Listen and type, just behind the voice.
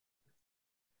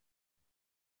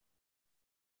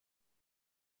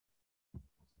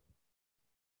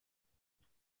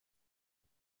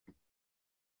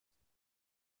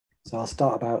So I'll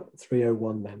start about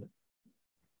 3:01 then,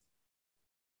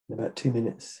 in about 2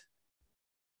 minutes.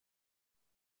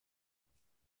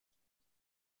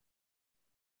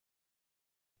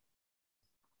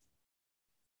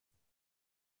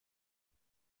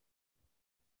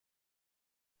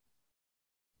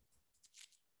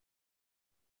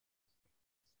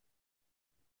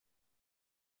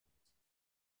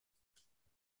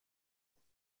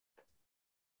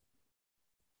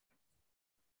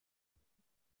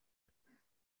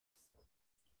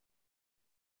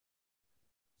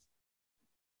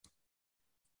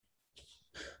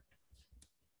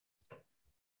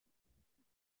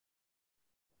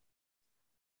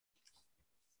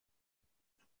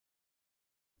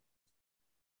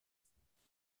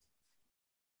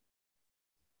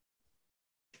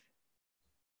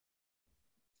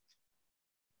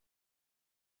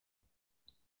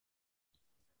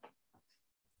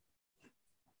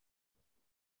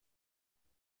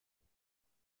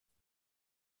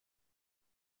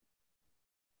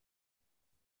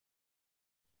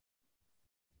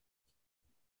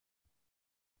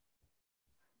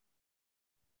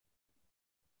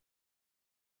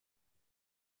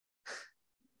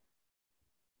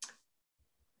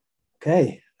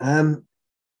 Okay,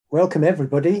 welcome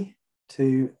everybody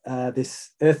to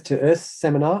this Earth to Earth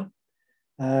seminar.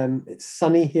 It's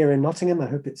sunny here in Nottingham. I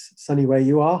hope it's sunny where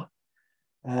you are.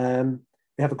 We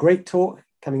have a great talk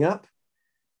coming up.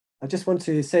 I just want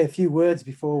to say a few words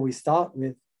before we start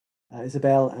with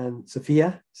Isabel and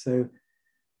Sophia. So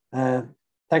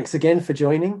thanks again for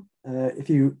joining.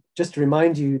 Just to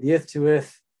remind you, the Earth to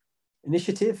Earth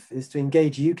initiative is to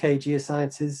engage UK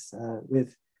geosciences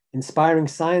with inspiring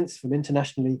science from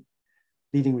internationally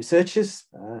leading researchers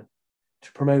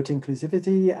to promote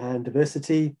inclusivity and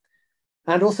diversity,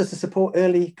 and also to support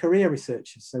early career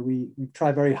researchers. So we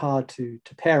try very hard to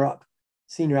pair up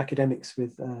senior academics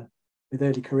with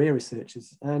early career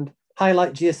researchers and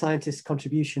highlight geoscientists'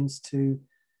 contributions to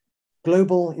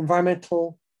global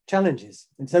environmental challenges.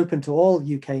 It's open to all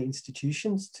UK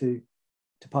institutions to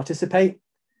participate.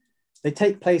 They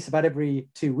take place about every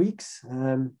 2 weeks.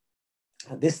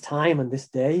 At this time and this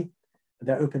day,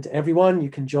 they're open to everyone.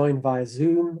 You can join via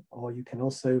Zoom, or you can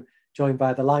also join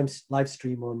via the live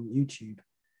stream on YouTube.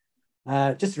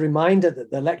 Just a reminder that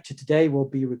the lecture today will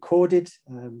be recorded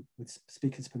with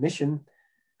speakers' permission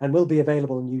and will be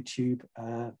available on YouTube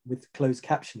with closed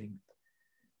captioning.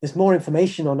 There's more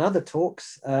information on other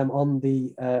talks on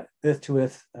the Earth to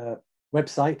Earth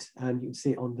website, and you can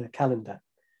see it on the calendar.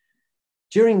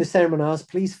 During the seminars,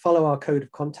 please follow our code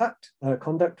of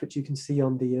conduct, which you can see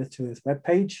on the Earth to Earth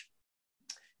webpage.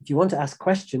 If you want to ask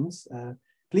questions,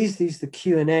 please use the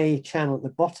Q&A channel at the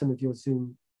bottom of your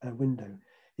Zoom window.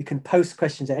 You can post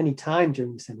questions at any time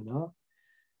during the seminar.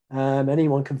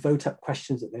 Anyone can vote up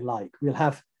questions that they like. We'll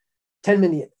have 10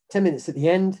 minutes at the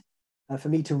end for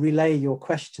me to relay your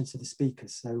questions to the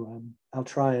speakers. So I'll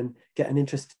try and get an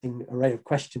interesting array of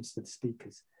questions to the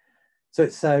speakers. So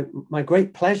it's my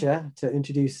great pleasure to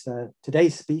introduce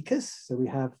today's speakers. So we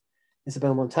have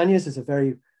Isabel Motañez, who's a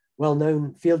very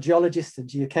well-known field geologist and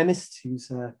geochemist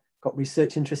who's got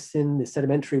research interests in the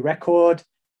sedimentary record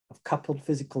of coupled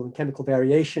physical and chemical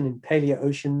variation in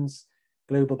paleo-oceans,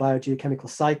 global biogeochemical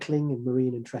cycling in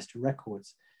marine and terrestrial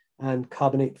records, and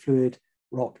carbonate fluid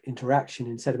rock interaction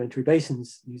in sedimentary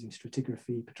basins using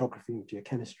stratigraphy, petrography, and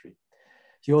geochemistry.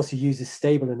 She also uses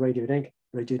stable and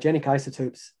radiogenic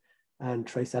isotopes and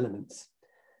trace elements.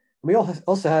 And we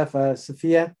also have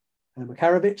Sophia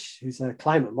Macarewich, who's a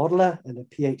climate modeler and a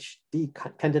PhD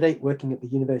candidate working at the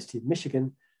University of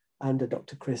Michigan, and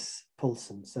Dr. Chris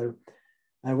Poulsen. So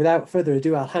without further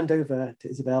ado, I'll hand over to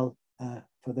Isabel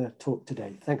for the talk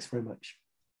today. Thanks very much.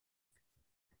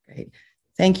 Great,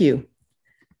 thank you.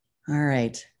 All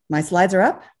right, my slides are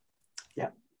up?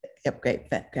 Yep, great.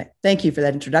 Thank you for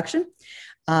that introduction.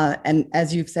 And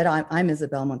as you've said, I'm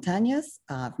Isabel Motañez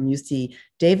from UC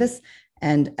Davis.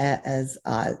 And as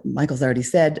Michael's already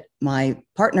said, my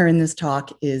partner in this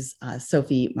talk is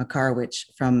Sophie Macarewich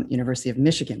from University of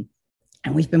Michigan.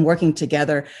 And we've been working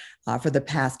together for the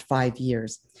past 5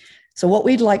 years. So what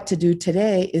we'd like to do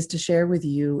today is to share with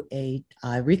you a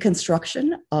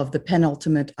reconstruction of the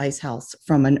penultimate icehouse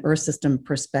from an Earth system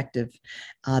perspective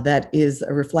that is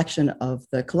a reflection of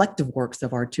the collective works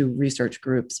of our two research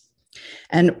groups.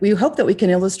 And we hope that we can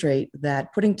illustrate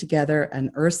that putting together an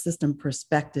Earth system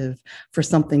perspective for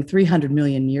something 300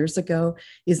 million years ago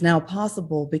is now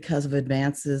possible because of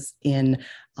advances in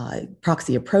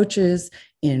proxy approaches,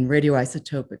 in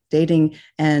radioisotopic dating,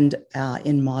 and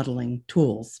in modeling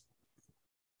tools.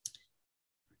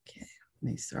 Okay,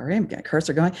 Sorry, I'm getting a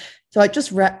cursor going. So I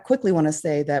just quickly want to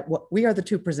say that we are the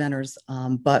two presenters,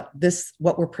 but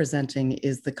what we're presenting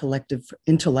is the collective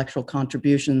intellectual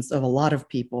contributions of a lot of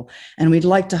people. And we'd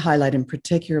like to highlight in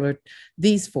particular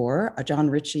these four, John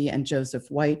Ritchie and Joseph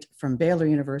White from Baylor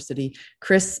University,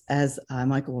 Chris, as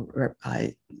Michael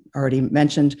I already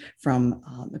mentioned,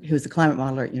 who's a climate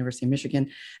modeler at University of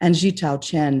Michigan, and Zhitao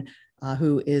Chen,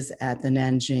 who is at the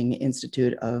Nanjing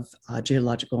Institute of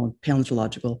Geological and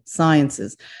Paleontological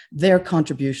Sciences. Their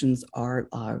contributions are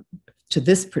to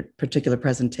this particular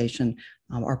presentation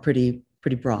are pretty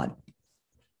broad.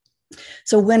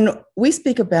 So when we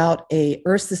speak about a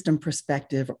Earth system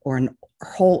perspective or an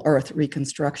whole Earth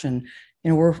reconstruction,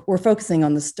 we're focusing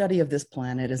on the study of this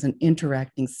planet as an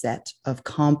interacting set of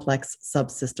complex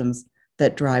subsystems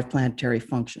that drive planetary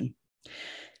function.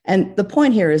 And the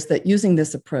point here is that using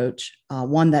this approach,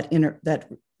 one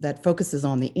that focuses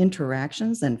on the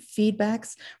interactions and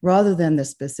feedbacks rather than the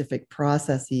specific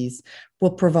processes, will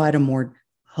provide a more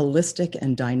holistic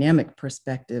and dynamic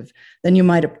perspective than you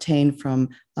might obtain from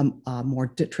more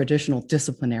traditional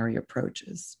disciplinary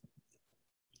approaches.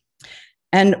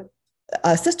 And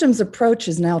a systems approach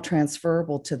is now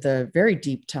transferable to the very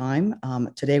deep time.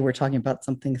 Today, we're talking about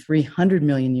something 300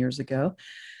 million years ago.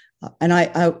 And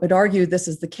I would argue this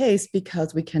is the case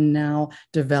because we can now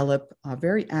develop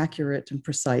very accurate and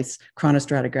precise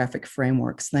chronostratigraphic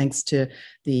frameworks thanks to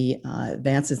the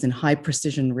advances in high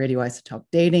precision radioisotope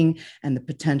dating and the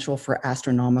potential for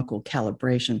astronomical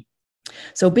calibration.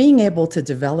 So being able to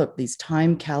develop these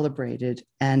time calibrated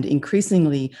and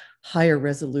increasingly higher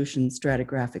resolution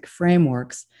stratigraphic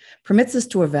frameworks permits us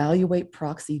to evaluate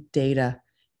proxy data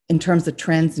in terms of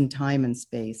trends in time and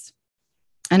space.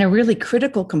 And a really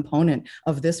critical component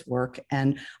of this work,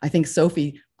 and I think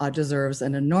Sophie deserves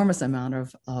an enormous amount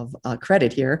of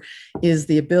credit here, is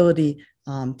the ability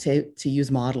to use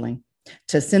modeling,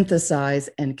 to synthesize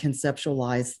and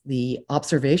conceptualize the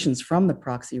observations from the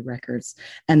proxy records,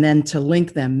 and then to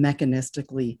link them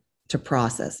mechanistically to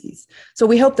processes. So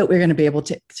we hope that we're going to be able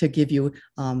to give you,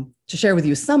 to share with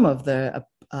you some of the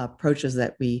approaches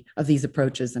of these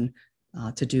approaches and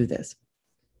to do this.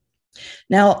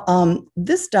 Now,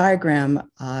 this diagram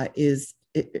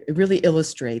it really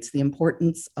illustrates the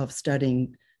importance of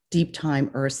studying deep time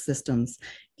Earth systems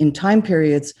in time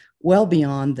periods well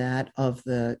beyond that of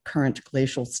the current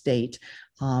glacial state,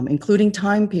 including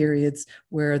time periods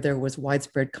where there was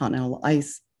widespread continental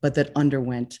ice, but that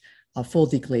underwent full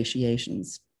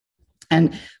deglaciations.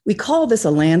 And we call this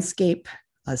a landscape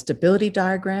stability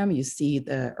diagram. You see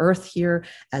the Earth here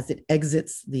as it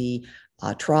exits the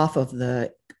trough of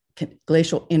the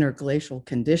glacial-interglacial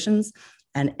conditions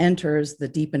and enters the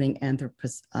deepening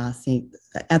Anthropocene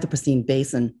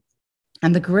basin.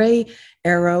 And the gray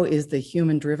arrow is the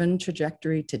human-driven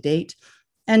trajectory to date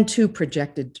and two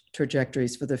projected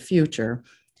trajectories for the future.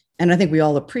 And I think we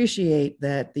all appreciate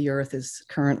that the Earth is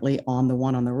currently on the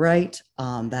one on the right,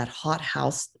 that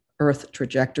hothouse Earth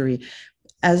trajectory,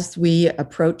 as we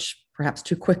approach perhaps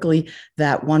too quickly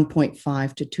that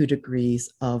 1.5 to 2 degrees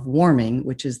of warming,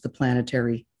 which is the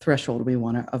planetary threshold we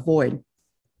want to avoid.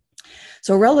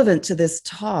 So relevant to this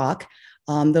talk,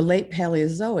 the late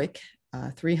Paleozoic,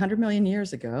 300 million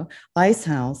years ago,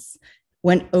 icehouse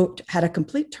had a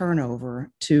complete turnover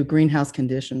to greenhouse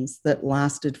conditions that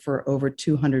lasted for over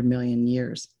 200 million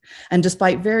years. And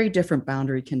despite very different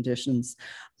boundary conditions,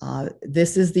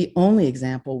 this is the only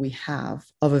example we have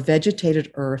of a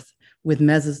vegetated Earth with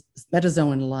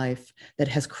Metazoan life that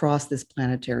has crossed this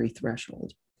planetary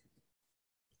threshold.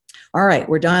 All right,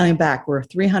 we're dialing back. We're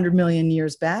 300 million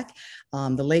years back.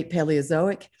 The late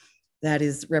Paleozoic, that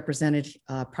is represented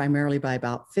primarily by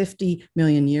about 50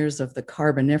 million years of the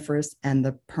Carboniferous and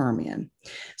the Permian.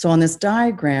 So on this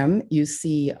diagram, you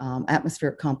see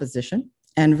atmospheric composition,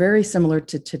 and very similar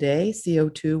to today,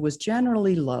 CO2 was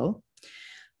generally low,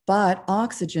 but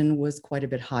oxygen was quite a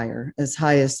bit higher, as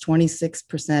high as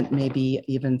 26%, maybe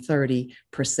even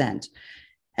 30%.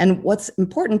 And what's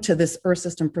important to this Earth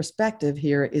system perspective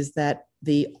here is that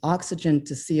the oxygen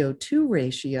to CO2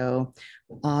 ratio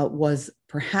was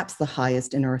perhaps the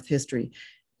highest in Earth history,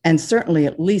 and certainly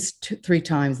at least 3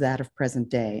 times that of present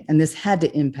day. And this had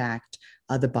to impact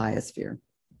the biosphere.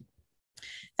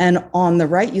 And on the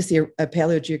right, you see a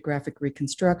paleogeographic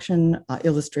reconstruction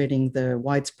illustrating the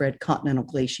widespread continental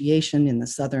glaciation in the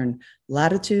southern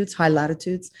latitudes, high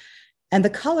latitudes. And the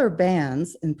color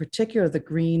bands, in particular the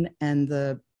green and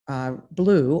the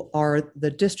blue, are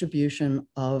the distribution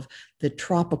of the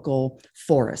tropical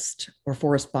forest or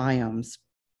forest biomes.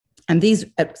 And these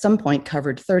at some point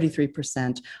covered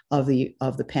 33% of the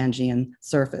Pangaean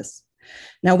surface.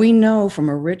 Now, we know from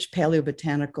a rich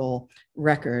paleobotanical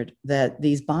record that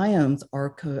these biomes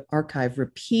archive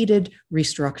repeated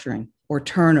restructuring or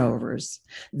turnovers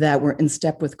that were in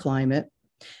step with climate,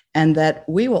 and that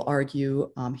we will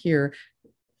argue here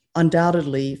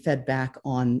undoubtedly fed back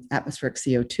on atmospheric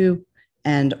CO2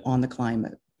 and on the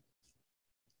climate.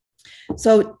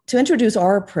 So to introduce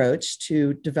our approach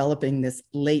to developing this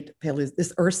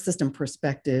this Earth system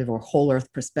perspective or whole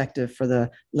Earth perspective for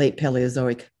the late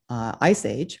Paleozoic Ice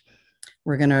Age,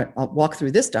 we're going to walk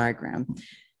through this diagram.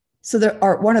 So there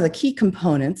are one of the key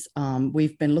components.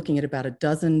 We've been looking at about a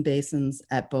dozen basins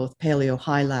at both paleo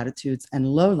high latitudes and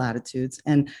low latitudes.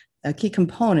 And a key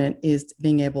component is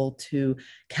being able to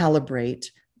calibrate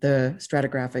the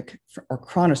stratigraphic or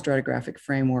chronostratigraphic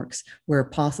frameworks where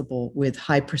possible with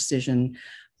high precision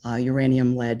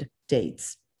uranium-lead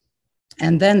dates.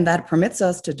 And then that permits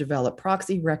us to develop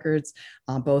proxy records,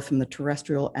 both from the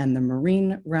terrestrial and the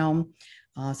marine realm,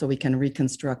 so we can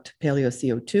reconstruct paleo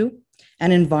CO2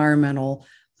 and environmental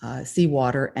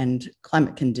seawater and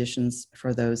climate conditions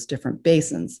for those different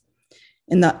basins.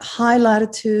 In the high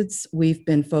latitudes, we've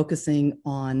been focusing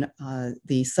on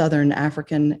the Southern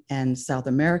African and South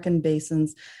American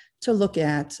basins to look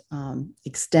at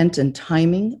extent and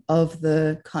timing of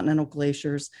the continental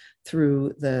glaciers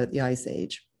through the Ice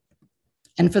Age.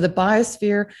 And for the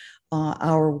biosphere,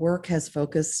 our work has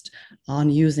focused on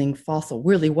using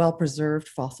really well-preserved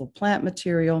fossil plant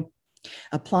material,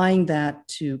 applying that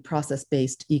to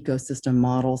process-based ecosystem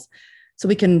models so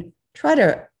we can try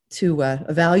to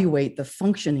evaluate the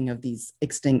functioning of these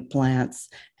extinct plants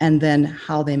and then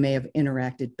how they may have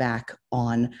interacted back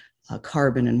on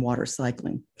carbon and water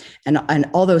cycling. And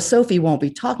although Sophie won't be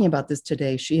talking about this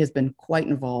today, she has been quite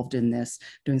involved in this,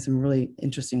 doing some really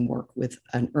interesting work with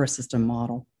an Earth system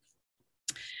model.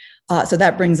 So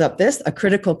that brings up this. A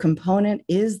critical component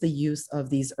is the use of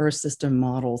these Earth system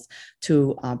models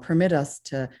to permit us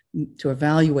to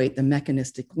evaluate the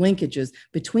mechanistic linkages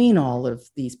between all of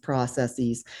these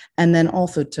processes, and then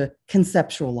also to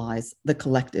conceptualize the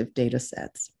collective data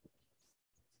sets.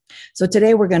 So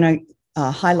today we're going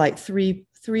to highlight three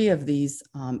of these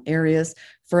areas.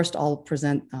 First, I'll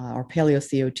present our paleo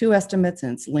CO2 estimates,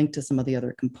 and it's linked to some of the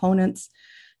other components.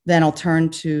 Then I'll turn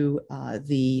to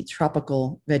the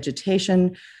tropical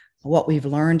vegetation, what we've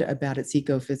learned about its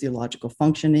ecophysiological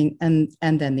functioning, and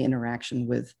then the interaction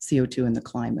with CO2 and the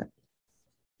climate.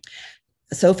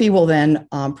 Sophie will then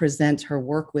present her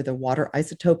work with a water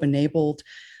isotope-enabled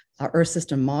Earth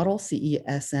system model,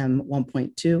 CESM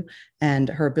 1.2, and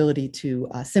her ability to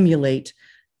simulate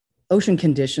ocean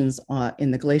conditions in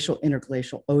the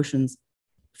glacial-interglacial oceans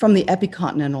from the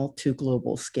epicontinental to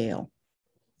global scale.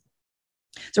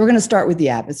 So we're going to start with the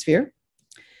atmosphere.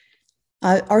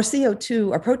 Our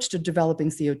approach to developing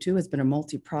CO2 has been a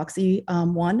multi-proxy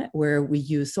one, where we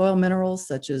use soil minerals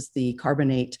such as the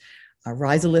carbonate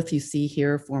rhysolith you see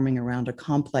here forming around a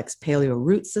complex paleo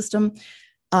root system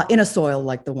in a soil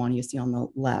like the one you see on the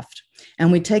left.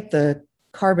 And we take the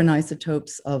carbon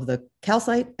isotopes of the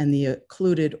calcite and the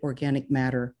occluded organic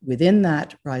matter within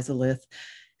that rhysolith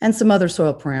and some other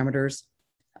soil parameters,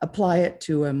 apply it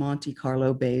to a Monte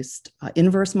Carlo-based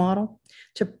inverse model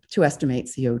to estimate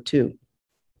CO2.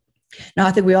 Now,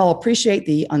 I think we all appreciate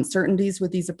the uncertainties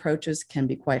with these approaches can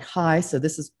be quite high, so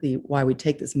this is why we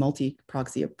take this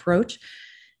multi-proxy approach.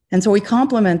 And so we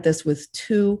complement this with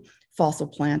two fossil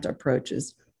plant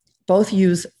approaches. Both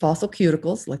use fossil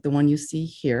cuticles, like the one you see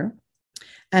here.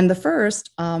 And the first,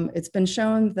 it's been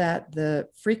shown that the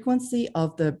frequency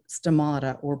of the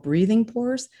stomata or breathing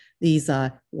pores, these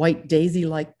white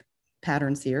daisy-like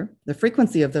patterns here, the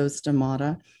frequency of those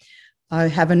stomata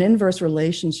have an inverse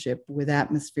relationship with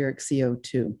atmospheric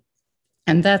CO2.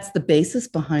 And that's the basis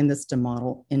behind the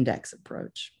stomatal index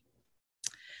approach.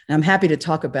 And I'm happy to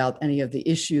talk about any of the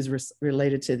issues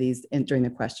related to these during the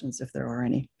questions, if there are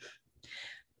any.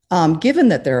 Given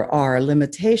that there are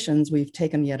limitations, we've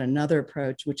taken yet another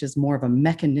approach, which is more of a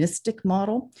mechanistic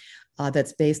model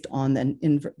that's based on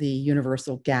the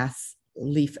universal gas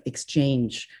leaf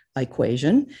exchange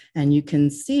equation. And you can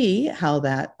see how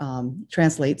that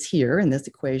translates here in this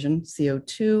equation.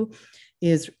 CO2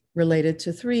 is related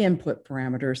to three input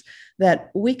parameters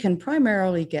that we can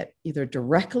primarily get either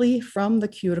directly from the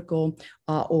cuticle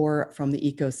or from the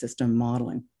ecosystem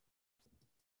modeling.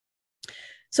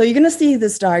 So you're going to see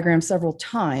this diagram several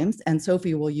times, and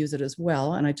Sophie will use it as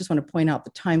well. And I just want to point out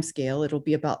the time scale. It'll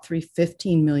be about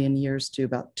 315 million years to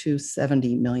about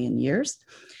 270 million years.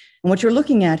 And what you're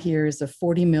looking at here is a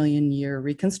 40 million year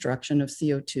reconstruction of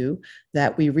CO2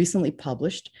 that we recently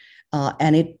published.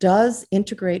 And it does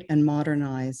integrate and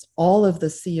modernize all of the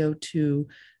CO2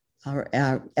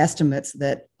 estimates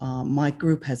that my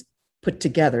group has put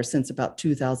together since about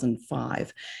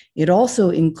 2005. It also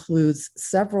includes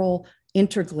several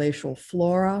interglacial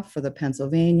flora for the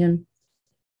Pennsylvanian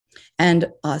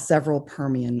and several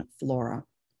Permian flora.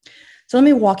 So let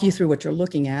me walk you through what you're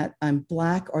looking at.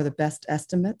 Black are the best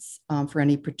estimates for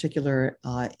any particular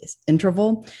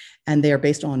interval, and they are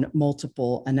based on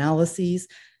multiple analyses.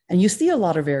 And you see a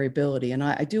lot of variability. And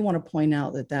I do want to point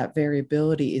out that that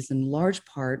variability is in large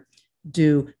part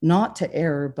due not to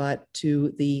error, but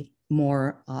to the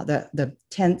more the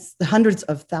hundreds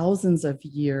of thousands of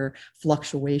year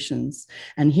fluctuations.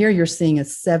 And here you're seeing a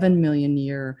 7 million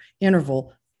year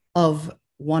interval of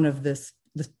one of this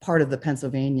part of the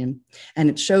Pennsylvanian. And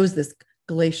it shows this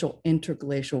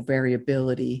glacial-interglacial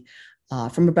variability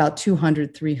from about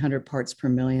 200, 300 parts per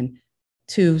million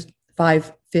to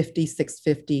 550,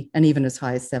 650, and even as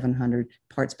high as 700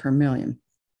 parts per million.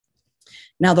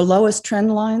 Now, the lowest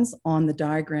trend lines on the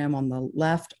diagram on the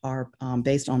left are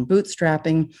based on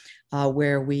bootstrapping,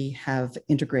 where we have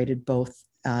integrated both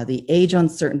the age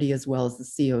uncertainty as well as the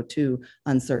CO2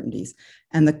 uncertainties.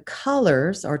 And the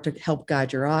colors are to help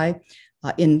guide your eye.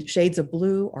 In shades of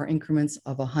blue are increments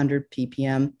of 100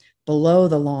 ppm below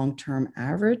the long-term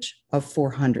average of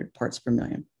 400 parts per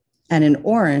million. And in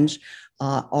orange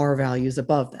are values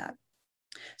above that.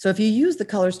 So if you use the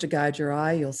colors to guide your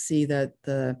eye, you'll see that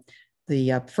the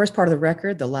first part of the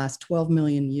record, the last 12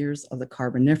 million years of the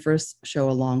Carboniferous, show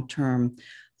a long-term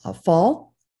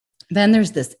fall. Then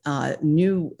there's this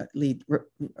newly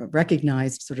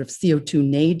recognized sort of CO2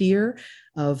 nadir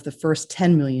of the first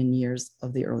 10 million years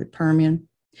of the early Permian,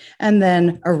 and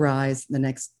then a rise the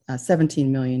next 17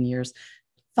 million years,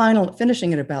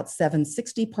 finishing at about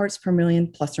 760 parts per million,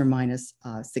 plus or minus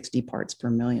 60 parts per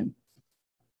million.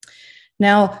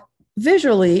 Now,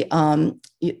 visually,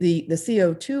 the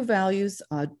CO2 values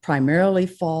primarily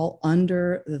fall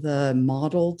under the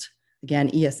modeled, again,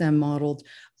 ESM modeled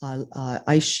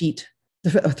ice sheet,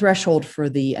 the threshold for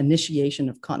the initiation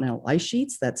of continental ice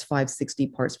sheets. That's 560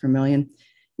 parts per million.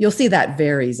 You'll see that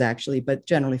varies actually, but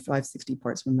generally 560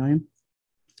 parts per million.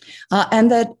 And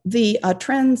that the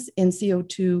trends in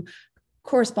CO2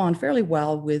 correspond fairly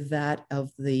well with that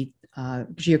of the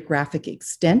geographic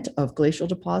extent of glacial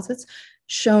deposits,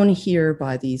 shown here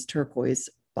by these turquoise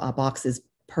boxes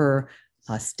per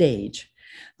stage.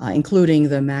 Including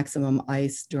the maximum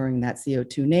ice during that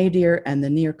CO2 nadir and the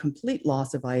near complete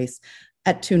loss of ice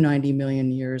at 290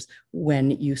 million years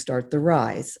when you start the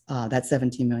rise, that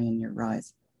 17 million year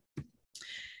rise.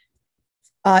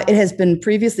 It has been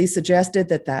previously suggested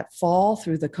that that fall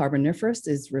through the Carboniferous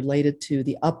is related to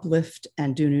the uplift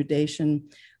and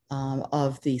denudation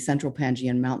of the central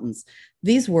Pangaean mountains.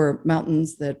 These were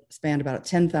mountains that spanned about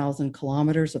 10,000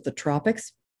 kilometers of the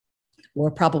tropics, or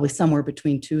probably somewhere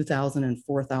between 2,000 and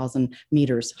 4,000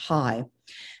 meters high.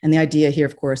 And the idea here,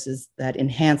 of course, is that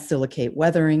enhanced silicate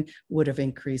weathering would have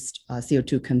increased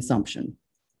CO2 consumption.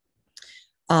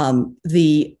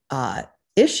 The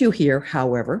issue here,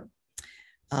 however,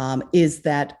 is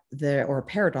that or a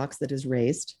paradox that is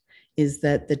raised, is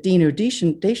that the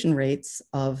denudation rates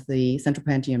of the central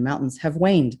Pangaean mountains have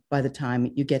waned by the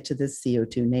time you get to this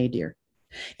CO2 nadir.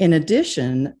 In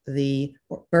addition, the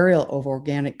burial of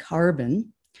organic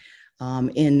carbon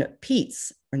in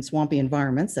peats or in swampy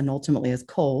environments and ultimately as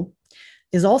coal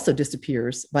also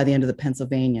disappears by the end of the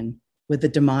Pennsylvanian with the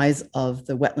demise of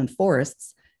the wetland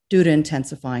forests due to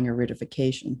intensifying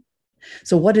aridification.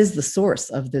 So what is the source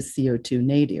of this CO2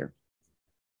 nadir?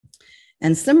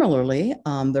 And similarly,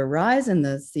 the rise in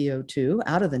the CO2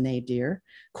 out of the nadir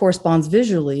corresponds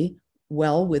visually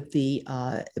well with the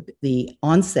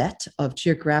onset of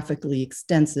geographically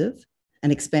extensive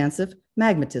and expansive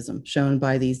magmatism, shown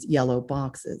by these yellow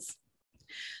boxes.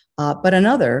 But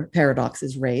another paradox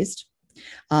is raised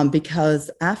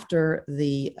because after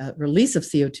the release of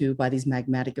CO2 by these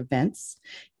magmatic events,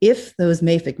 if those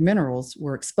mafic minerals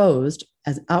were exposed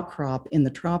as outcrop in the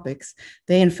tropics,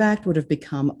 they in fact would have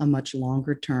become a much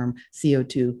longer term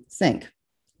CO2 sink.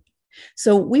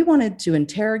 So we wanted to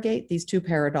interrogate these two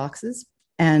paradoxes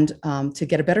and to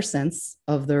get a better sense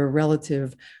of the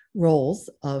relative roles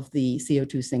of the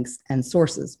CO2 sinks and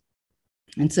sources.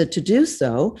 And so to do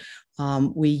so,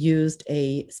 we used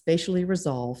a spatially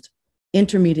resolved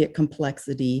intermediate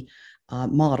complexity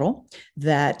model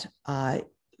that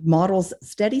models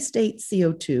steady state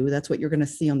CO2, that's what you're going to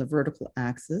see on the vertical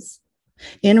axis,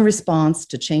 in response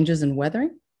to changes in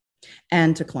weathering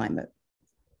and to climate.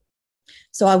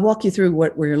 So I'll walk you through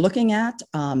what we're looking at.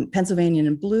 Pennsylvanian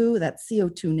in blue, that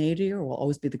CO2 nadir will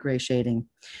always be the gray shading.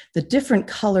 The different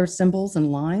color symbols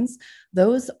and lines,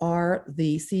 those are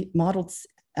the modeled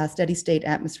steady state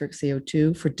atmospheric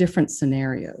CO2 for different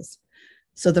scenarios.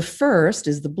 So the first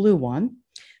is the blue one.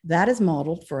 That is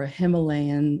modeled for a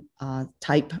Himalayan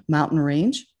type mountain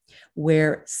range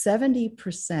where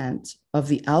 70% of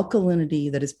the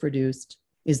alkalinity that is produced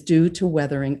is due to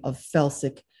weathering of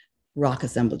felsic rock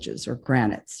assemblages or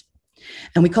granites.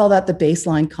 And we call that the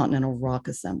baseline continental rock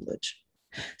assemblage.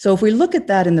 So if we look at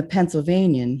that in the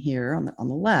Pennsylvanian here on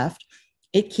the left,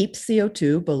 it keeps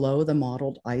CO2 below the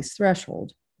modeled ice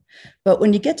threshold. But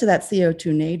when you get to that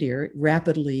CO2 nadir, it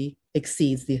rapidly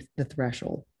exceeds the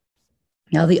threshold.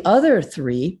 Now, the other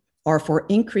three are for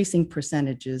increasing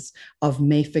percentages of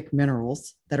mafic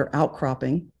minerals that are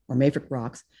outcropping, or mafic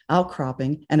rocks,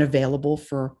 outcropping and available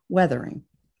for weathering.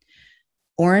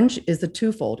 Orange is the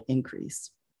twofold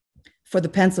increase. For the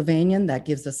Pennsylvanian, that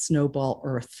gives us snowball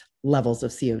Earth levels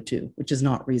of CO2, which is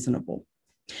not reasonable.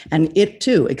 And it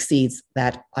too exceeds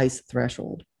that ice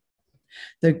threshold.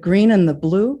 The green and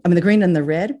the green and the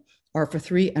red are for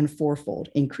 3- and 4-fold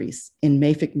increase in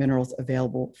mafic minerals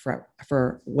available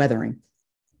for weathering.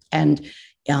 And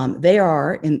they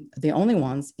are the only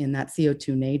ones in that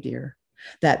CO2 nadir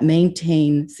that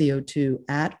maintain CO2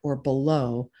 at or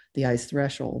below the ice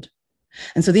threshold.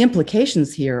 And so the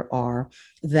implications here are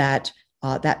that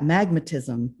that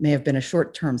magmatism may have been a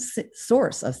short-term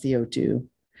source of CO2,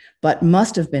 but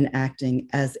must have been acting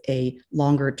as a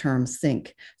longer-term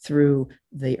sink through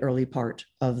the early part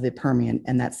of the Permian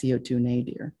and that CO2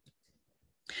 nadir.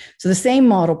 So the same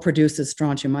model produces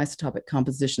strontium isotopic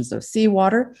compositions of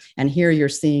seawater. And here you're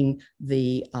seeing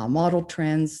the model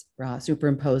trends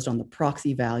superimposed on the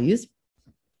proxy values.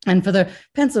 And for the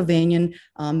Pennsylvanian,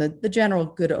 the general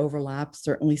good overlap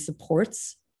certainly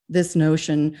supports this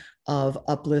notion of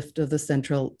uplift of the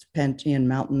central Pangaean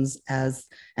mountains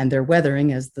and their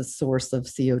weathering as the source of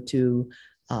CO2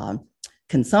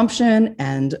 consumption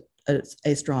and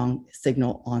a strong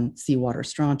signal on seawater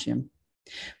strontium.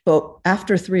 But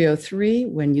after 303,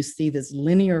 when you see this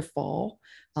linear fall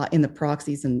in the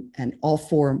proxies and all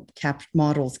four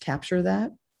models capture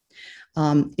that,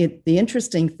 the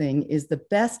interesting thing is the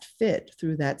best fit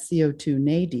through that CO2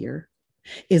 nadir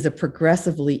is a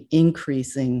progressively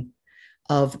increasing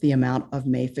of the amount of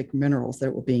mafic minerals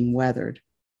that were being weathered.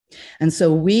 And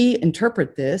so we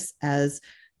interpret this as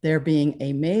there being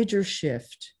a major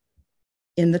shift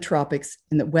in the tropics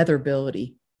in the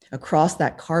weatherability across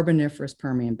that Carboniferous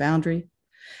Permian boundary,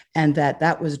 and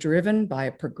that was driven by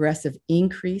a progressive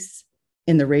increase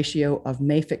in the ratio of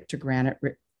mafic to granite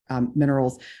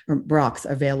minerals or rocks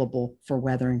available for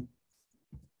weathering.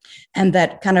 And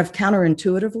that kind of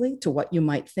counterintuitively to what you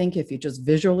might think if you just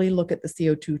visually look at the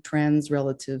CO2 trends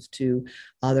relative to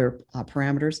other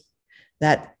parameters,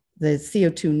 that the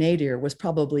CO2 nadir was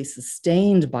probably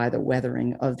sustained by the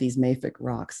weathering of these mafic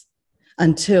rocks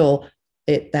until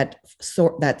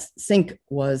that sink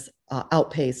was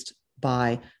outpaced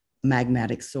by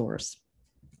magmatic source.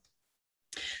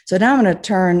 So now I'm going to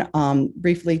turn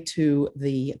briefly to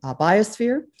the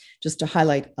biosphere, just to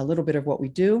highlight a little bit of what we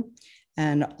do.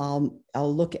 And I'll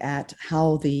look at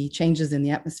how the changes in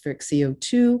the atmospheric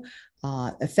CO2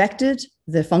 affected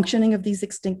the functioning of these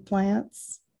extinct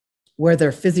plants, where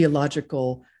their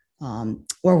physiological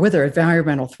or where their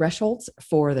environmental thresholds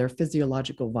for their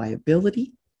physiological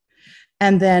viability.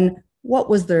 And then what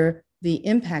was the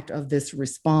impact of this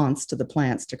response to the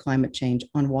plants to climate change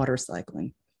on water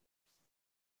cycling.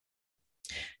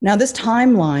 Now, this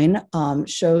timeline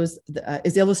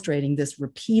is illustrating this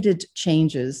repeated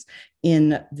changes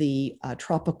in the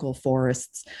tropical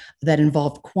forests that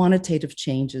involve quantitative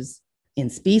changes in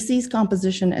species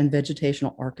composition and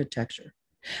vegetational architecture.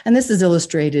 And this is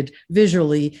illustrated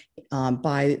visually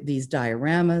by these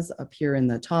dioramas up here in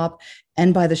the top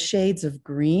and by the shades of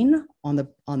green on the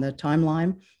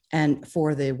timeline and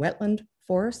for the wetland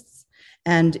forests,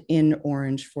 and in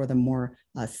orange for the more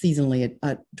seasonally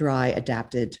dry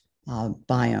adapted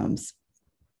biomes.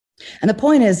 And the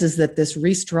point is that this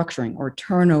restructuring or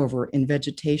turnover in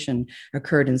vegetation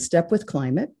occurred in step with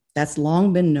climate. That's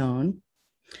long been known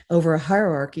over a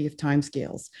hierarchy of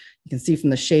timescales. You can see from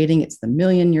the shading, it's the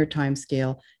million-year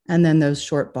timescale, and then those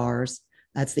short bars,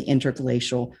 that's the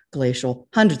interglacial, glacial,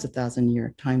 hundreds of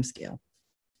thousand-year timescale.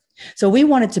 So we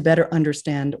wanted to better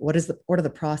understand what are the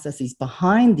processes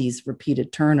behind these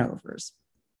repeated turnovers,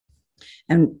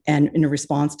 and in a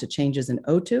response to changes in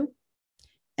O2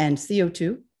 and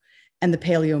CO2 and the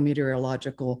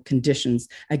paleometeorological conditions,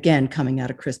 again, coming out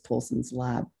of Chris Poulsen's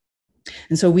lab.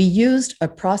 And so we used a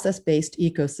process-based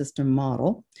ecosystem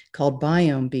model called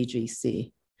Biome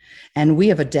BGC. And we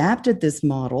have adapted this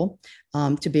model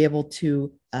to be able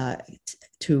to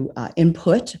to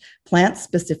input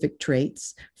plant-specific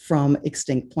traits from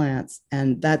extinct plants.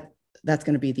 And that's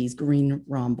going to be these green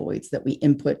rhomboids that we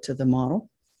input to the model.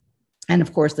 And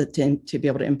of course, to be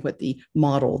able to input the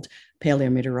modeled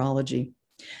paleometeorology.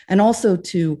 And also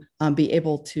to be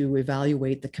able to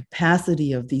evaluate the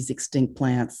capacity of these extinct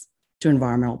plants to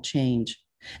environmental change.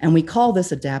 And we call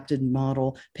this adapted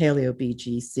model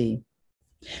paleo-BGC.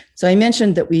 So I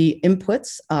mentioned that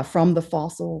inputs from the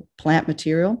fossil plant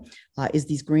material is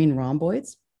these green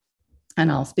rhomboids,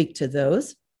 and I'll speak to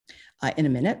those in a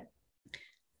minute.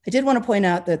 I did want to point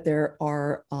out that there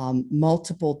are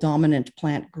multiple dominant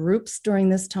plant groups during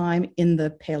this time in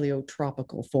the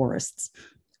paleotropical forests.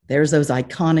 There's those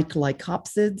iconic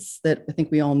lycopsids that I think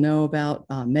we all know about.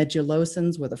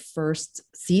 Medulosans were the first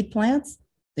seed plants.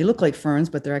 They look like ferns,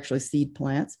 but they're actually seed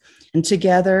plants. And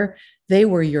together, they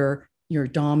were your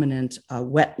dominant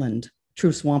wetland,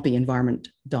 true swampy environment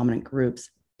dominant groups.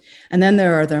 And then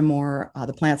there are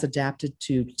the plants adapted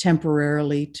to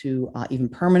temporarily to even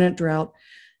permanent drought,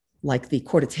 like the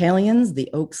cordytalians, the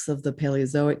oaks of the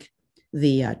Paleozoic,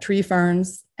 the tree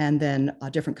ferns, and then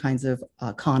different kinds of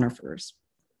conifers.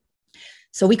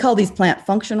 So we call these plant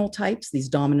functional types, these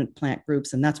dominant plant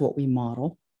groups, and that's what we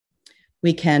model.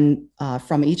 We can,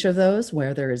 from each of those,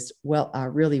 where there is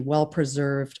really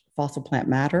well-preserved fossil plant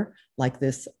matter, like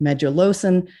this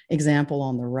Medulosan example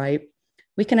on the right,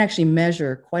 we can actually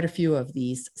measure quite a few of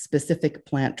these specific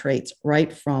plant traits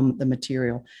right from the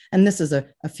material. And this is a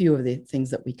few of the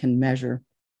things that we can measure.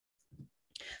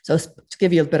 So to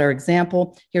give you a better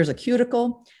example, here's a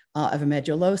cuticle of a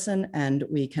Medulosan, and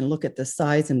we can look at the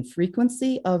size and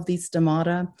frequency of these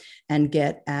stomata and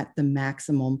get at the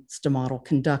maximum stomatal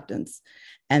conductance.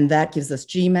 And that gives us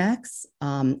Gmax.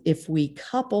 If we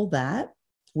couple that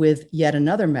with yet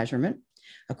another measurement,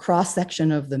 a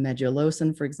cross-section of the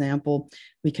Medulosan, for example,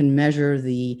 we can measure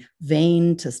the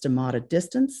vein to stomata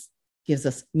distance, gives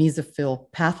us mesophyll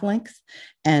path length,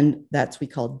 and that's we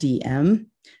call DM.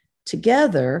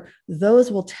 Together,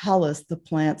 those will tell us the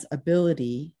plant's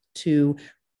ability to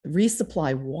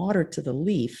resupply water to the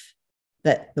leaf,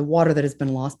 that the water that has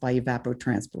been lost by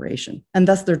evapotranspiration, and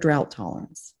thus their drought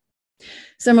tolerance.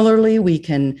 Similarly, we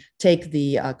can take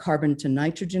the carbon to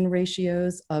nitrogen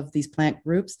ratios of these plant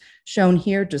groups, shown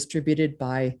here distributed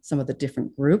by some of the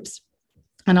different groups.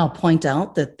 And I'll point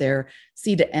out that their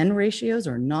C to N ratios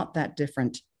are not that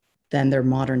different than their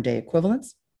modern day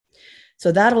equivalents.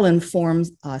 So that'll inform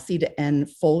C to N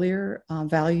foliar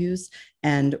values.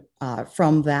 And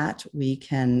from that, we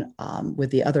can, with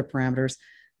the other parameters,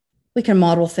 we can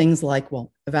model things like,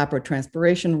 well,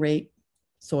 evapotranspiration rate,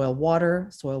 soil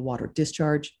water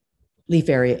discharge, leaf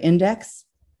area index,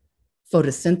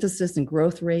 photosynthesis and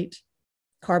growth rate,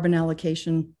 carbon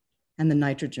allocation, and the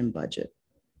nitrogen budget.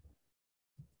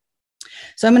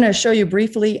 So I'm going to show you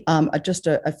briefly just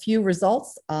a few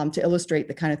results to illustrate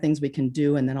the kind of things we can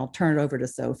do, and then I'll turn it over to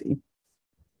Sophie.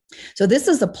 So this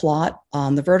is a plot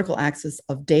on the vertical axis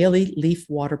of daily leaf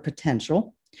water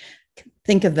potential.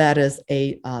 Think of that as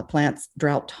a plant's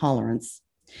drought tolerance.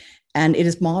 And it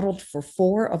is modeled for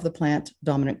 4 of the plant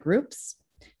dominant groups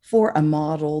for a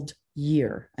modeled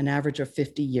year, an average of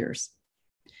 50 years.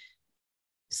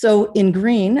 So in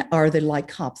green are the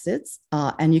lycopsids,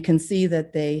 and you can see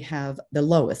that they have the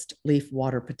lowest leaf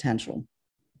water potential.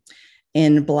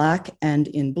 In black and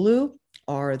in blue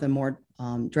are the more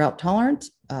drought tolerant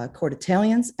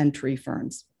cordytalians and tree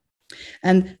ferns.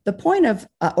 And the point of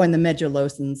when the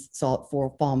Medulosans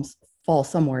fall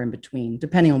somewhere in between,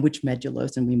 depending on which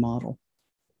Medulosan we model.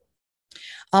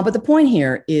 But the point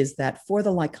here is that for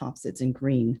the lycopsids in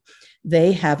green,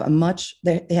 they have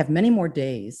many more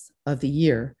days of the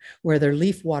year where their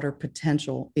leaf water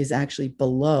potential is actually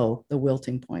below the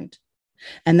wilting point.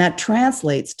 And that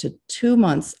translates to 2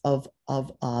 months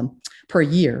per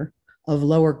year of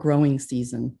lower growing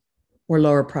season or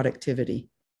lower productivity.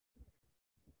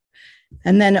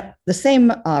 And then the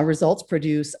same results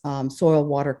produce soil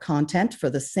water content for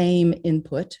the same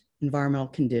input environmental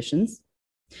conditions.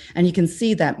 And you can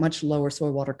see that much lower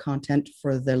soil water content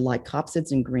for the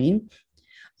lycopsids in green,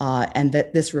 and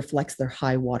that this reflects their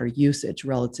high water usage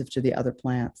relative to the other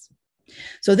plants.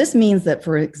 So this means that,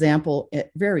 for example, a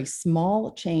very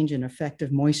small change in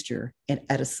effective moisture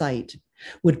at a site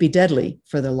would be deadly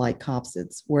for the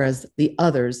lycopsids, whereas the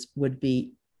others would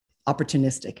be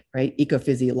opportunistic, right?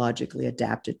 Ecophysiologically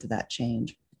adapted to that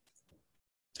change.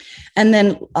 And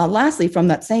then lastly, from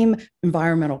that same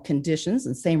environmental conditions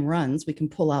and same runs, we can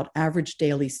pull out average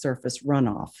daily surface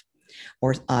runoff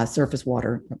or surface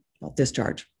water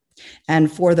discharge.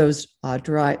 And for those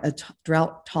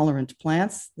drought tolerant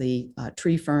plants, the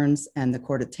tree ferns and the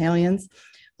cordytalians,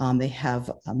 they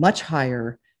have a much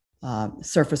higher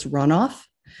surface runoff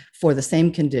for the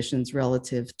same conditions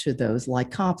relative to those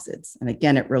lycopsids. And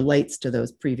again, it relates to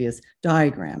those previous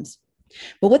diagrams.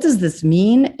 But what does this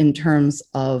mean in terms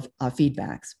of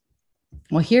feedbacks?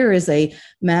 Well, here is a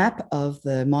map of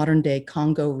the modern day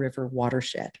Congo River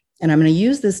watershed. And I'm going to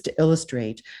use this to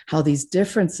illustrate how these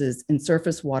differences in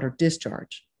surface water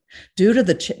discharge, due to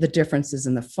the differences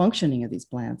in the functioning of these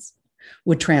plants,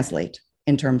 would translate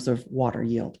in terms of water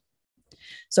yield.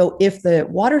 So if the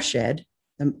watershed,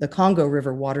 the Congo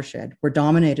River watershed, were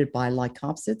dominated by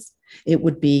lycopsids, it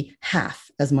would be half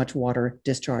as much water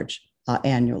discharge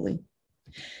annually.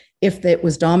 If it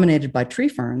was dominated by tree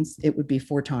ferns, it would be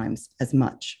 4 times as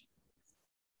much.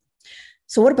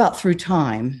 So what about through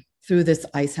time, through this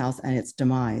icehouse and its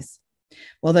demise?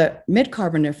 Well, the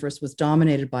mid-Carboniferous was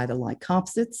dominated by the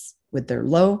lycopsids with their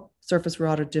low surface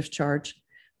water discharge.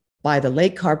 By the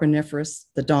late Carboniferous,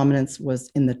 the dominance was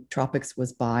in the tropics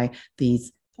was by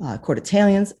these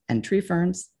cordytalians and tree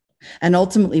ferns. And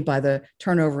ultimately, by the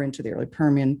turnover into the early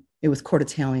Permian, it was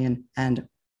cordytalian and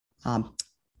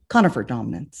conifer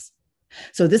dominance.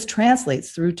 So this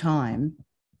translates through time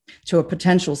to a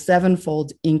potential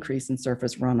 7-fold increase in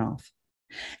surface runoff.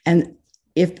 And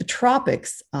if the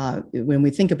tropics, when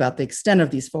we think about the extent of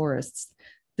these forests,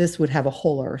 this would have a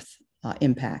whole Earth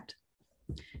impact.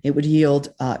 It would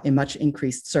yield a much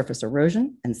increased surface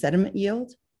erosion and sediment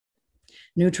yield,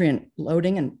 nutrient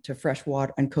loading into fresh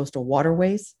water and coastal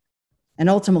waterways, and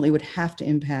ultimately would have to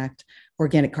impact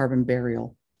organic carbon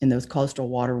burial in those coastal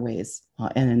waterways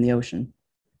and in the ocean.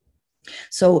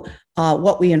 So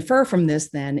what we infer from this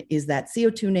then is that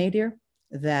CO2 nadir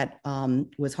that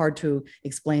was hard to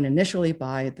explain initially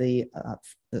by the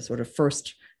sort of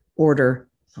first order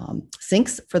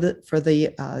sinks for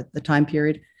the time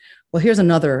period. Well, here's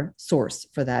another source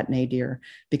for that nadir,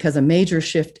 because a major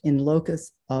shift in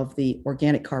locus of the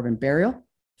organic carbon burial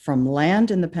from land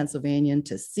in the Pennsylvanian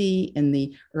to sea in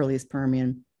the earliest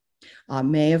Permian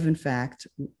may have in fact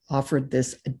offered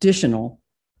this additional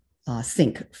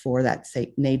sink for that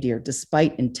nadir,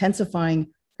 despite intensifying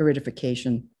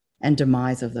aridification and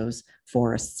demise of those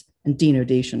forests and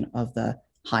denudation of the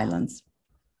highlands.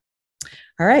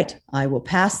 All right, I will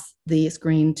pass the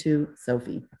screen to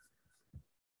Sophie.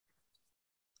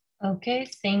 Okay,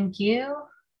 thank you.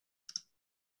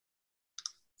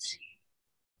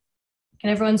 Can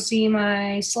everyone see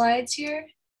my slides here?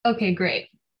 Okay, great.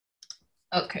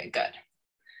 Okay, good.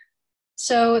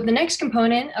 So the next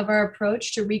component of our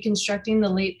approach to reconstructing the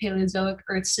late Paleozoic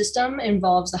Earth system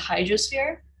involves the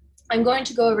hydrosphere. I'm going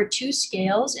to go over 2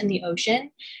 scales in the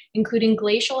ocean, including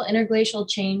glacial-interglacial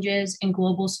changes and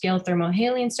global scale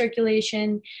thermohaline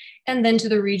circulation, and then to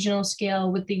the regional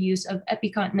scale with the use of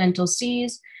epicontinental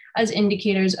seas as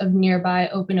indicators of nearby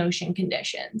open ocean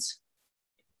conditions.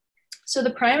 So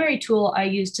the primary tool I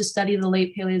use to study the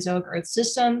late Paleozoic Earth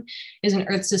system is an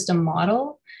Earth system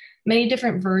model. Many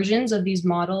different versions of these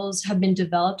models have been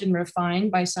developed and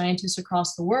refined by scientists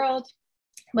across the world,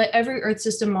 but every Earth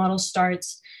system model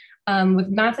starts with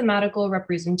mathematical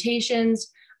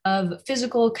representations of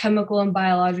physical, chemical, and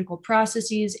biological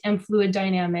processes and fluid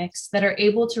dynamics that are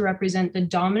able to represent the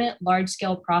dominant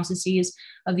large-scale processes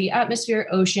of the atmosphere,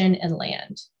 ocean, and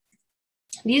land.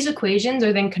 These equations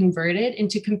are then converted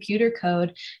into computer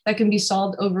code that can be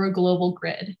solved over a global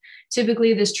grid.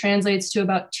 Typically, this translates to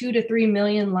about 2 to 3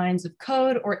 million lines of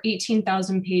code or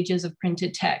 18,000 pages of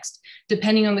printed text,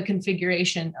 depending on the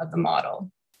configuration of the model.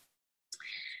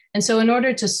 And so in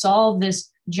order to solve this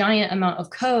giant amount of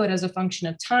code as a function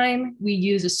of time, we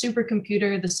use a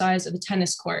supercomputer the size of a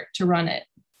tennis court to run it.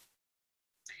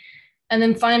 And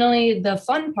then finally, the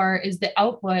fun part is the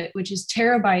output, which is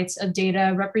terabytes of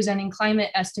data representing climate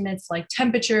estimates like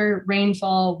temperature,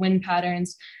 rainfall, wind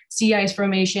patterns, sea ice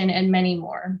formation, and many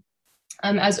more.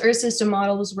 As Earth system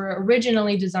models were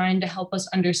originally designed to help us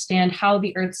understand how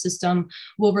the Earth system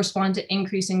will respond to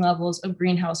increasing levels of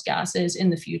greenhouse gases in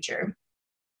the future.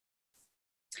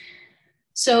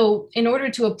 So in order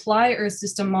to apply Earth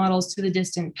system models to the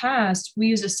distant past, we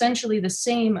use essentially the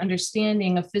same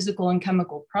understanding of physical and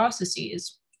chemical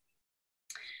processes.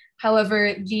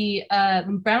 However, the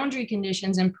boundary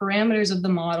conditions and parameters of the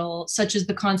model, such as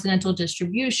the continental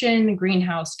distribution,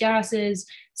 greenhouse gases,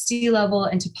 sea level,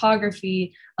 and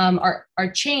topography,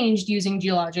 are changed using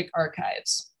geologic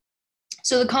archives.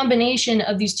 So the combination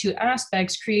of these 2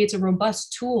 aspects creates a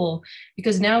robust tool,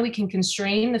 because now we can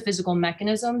constrain the physical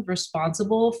mechanisms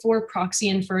responsible for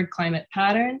proxy-inferred climate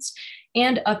patterns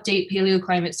and update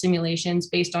paleoclimate simulations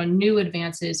based on new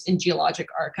advances in geologic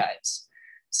archives.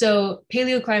 So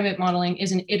paleoclimate modeling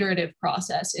is an iterative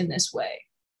process in this way.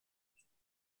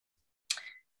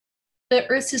 The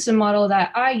Earth system model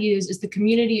that I use is the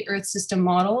Community Earth System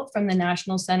model from the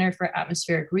National Center for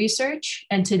Atmospheric Research.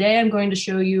 And today I'm going to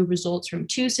show you results from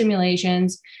 2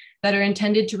 simulations that are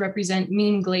intended to represent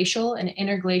mean glacial and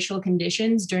interglacial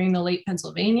conditions during the late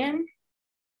Pennsylvanian.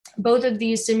 Both of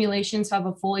these simulations have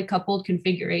a fully coupled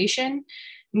configuration,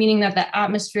 meaning that the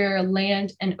atmosphere,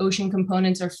 land, and ocean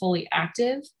components are fully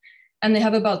active. And they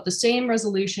have about the same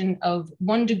resolution of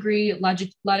 1 degree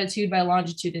latitude by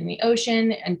longitude in the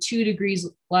ocean and 2 degrees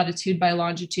latitude by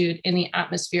longitude in the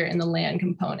atmosphere and the land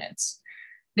components.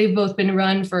 They've both been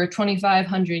run for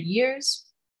 2,500 years.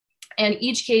 And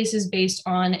each case is based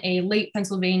on a late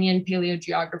Pennsylvanian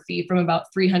paleogeography from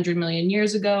about 300 million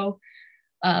years ago.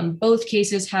 Both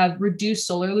cases have reduced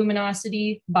solar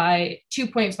luminosity by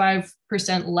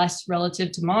 2.5% less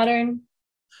relative to modern.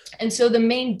 And so the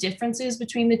main differences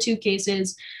between the 2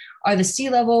 cases are the sea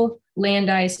level, land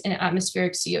ice, and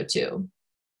atmospheric CO2.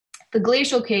 The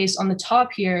glacial case on the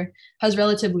top here has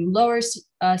relatively lower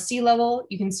sea level.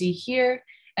 You can see here,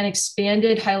 and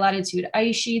expanded high latitude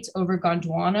ice sheets over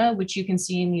Gondwana, which you can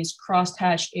see in these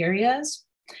cross-hatched areas.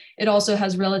 It also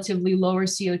has relatively lower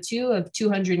CO2 of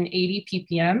 280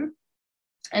 ppm.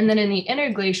 And then in the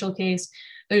interglacial case,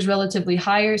 there's relatively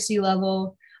higher sea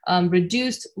level,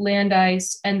 reduced land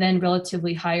ice, and then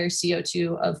relatively higher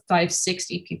CO2 of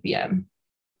 560 ppm.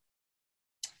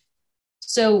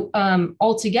 So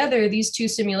altogether, these 2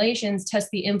 simulations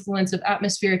test the influence of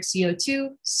atmospheric CO2,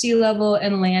 sea level,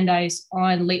 and land ice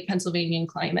on late Pennsylvanian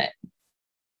climate.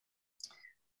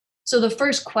 So the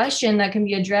first question that can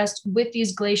be addressed with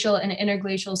these glacial and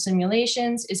interglacial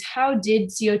simulations is, how did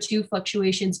CO2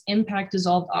 fluctuations impact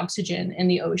dissolved oxygen in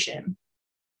the ocean?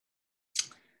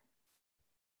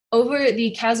 Over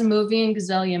the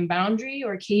Kazimovian-Gazelian boundary,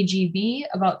 or KGB,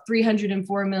 about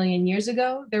 304 million years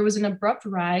ago, there was an abrupt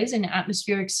rise in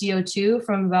atmospheric CO2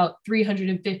 from about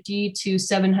 350 to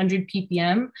 700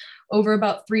 ppm over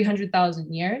about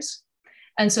 300,000 years.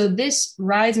 And so this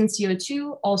rise in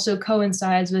CO2 also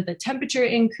coincides with a temperature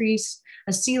increase,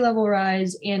 a sea level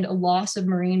rise, and a loss of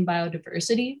marine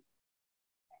biodiversity.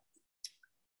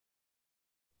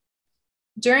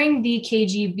 During the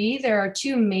KGB, there are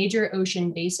 2 major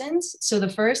ocean basins. So the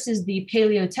first is the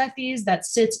Paleotethys that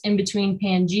sits in between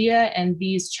Pangaea and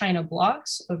these China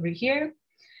blocks over here.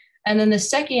 And then the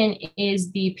second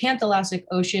is the Panthalassic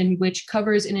Ocean, which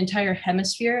covers an entire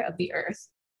hemisphere of the Earth.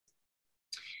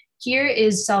 Here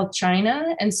is South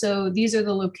China. And so these are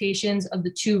the locations of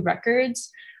the 2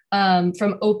 records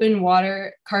from open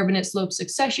water carbonate slope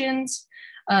successions,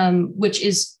 which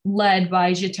is led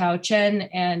by Zhitao Chen,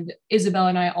 and Isabel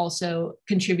and I also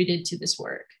contributed to this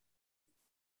work.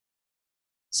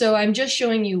 So I'm just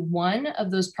showing you one of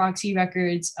those proxy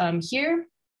records here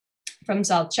from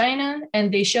South China,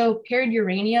 and they show paired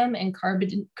uranium and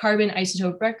carbon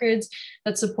isotope records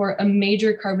that support a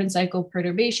major carbon cycle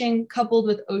perturbation coupled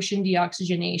with ocean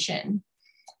deoxygenation.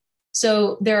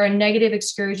 So there are negative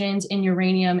excursions in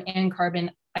uranium and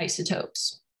carbon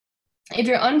isotopes. If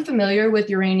you're unfamiliar with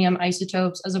uranium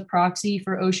isotopes as a proxy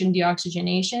for ocean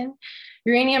deoxygenation,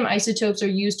 uranium isotopes are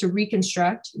used to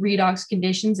reconstruct redox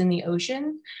conditions in the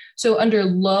ocean. So under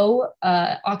low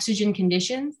oxygen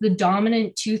conditions, the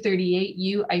dominant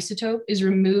 238U isotope is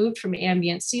removed from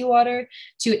ambient seawater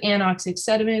to anoxic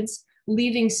sediments,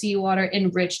 leaving seawater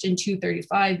enriched in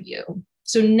 235U.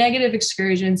 So negative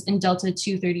excursions in delta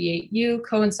 238U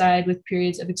coincide with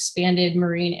periods of expanded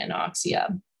marine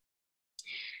anoxia.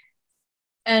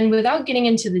 And without getting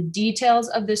into the details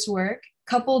of this work,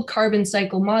 coupled carbon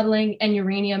cycle modeling and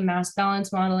uranium mass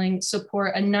balance modeling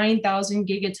support a 9,000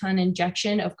 gigaton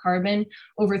injection of carbon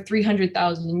over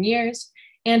 300,000 years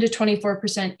and a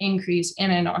 24% increase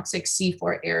in anoxic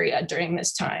seafloor area during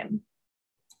this time.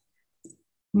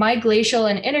 My glacial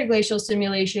and interglacial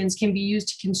simulations can be used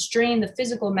to constrain the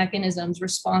physical mechanisms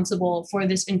responsible for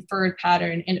this inferred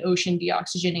pattern in ocean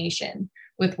deoxygenation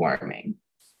with warming.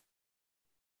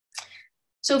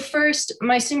 So first,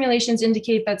 my simulations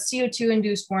indicate that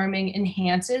CO2-induced warming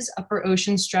enhances upper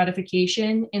ocean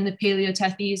stratification in the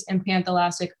Paleotethys and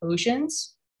Panthalassic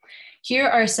oceans. Here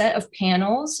are a set of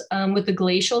panels with the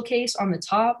glacial case on the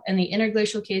top and the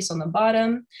interglacial case on the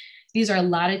bottom. These are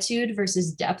latitude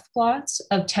versus depth plots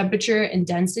of temperature and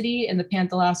density in the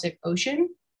Panthalassic Ocean.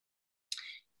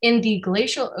 In the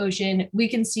glacial ocean, we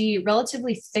can see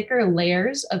relatively thicker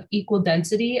layers of equal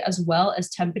density as well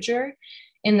as temperature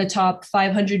in the top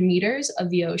 500 meters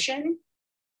of the ocean.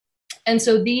 And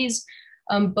so these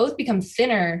both become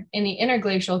thinner in the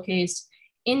interglacial case,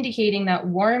 indicating that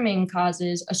warming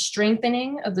causes a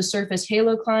strengthening of the surface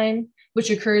halocline, which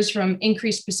occurs from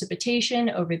increased precipitation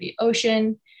over the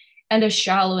ocean, and a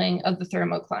shallowing of the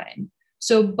thermocline.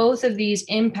 So both of these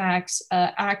impacts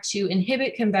act to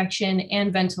inhibit convection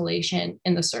and ventilation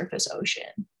in the surface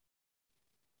ocean.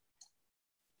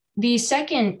 The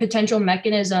second potential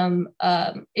mechanism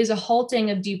is a halting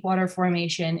of deep water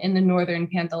formation in the northern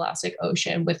Pangaean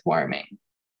Ocean with warming.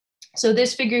 So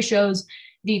this figure shows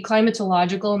the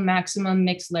climatological maximum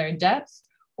mixed layer depth,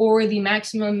 or the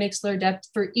maximum mixed layer depth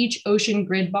for each ocean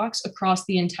grid box across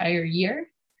the entire year.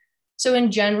 So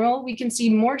in general, we can see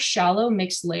more shallow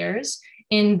mixed layers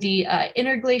in the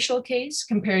interglacial case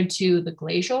compared to the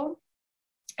glacial.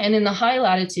 And in the high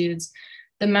latitudes,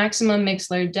 the maximum mixed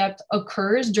layer depth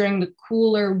occurs during the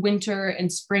cooler winter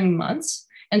and spring months.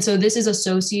 And so this is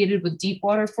associated with deep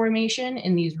water formation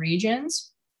in these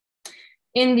regions.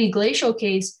 In the glacial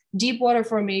case, deep water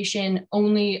formation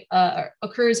only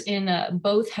occurs in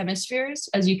both hemispheres,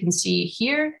 as you can see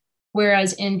here,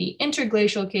 whereas in the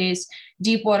interglacial case,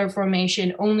 deep water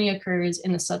formation only occurs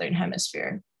in the southern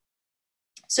hemisphere.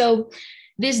 So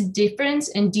this difference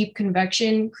in deep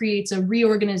convection creates a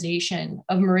reorganization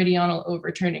of meridional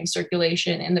overturning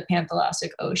circulation in the Pangaean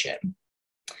Ocean.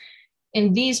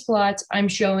 In these plots, I'm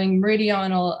showing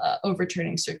meridional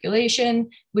overturning circulation,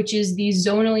 which is the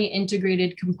zonally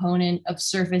integrated component of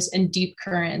surface and deep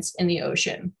currents in the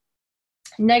ocean.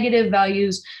 Negative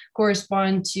values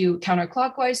correspond to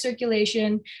counterclockwise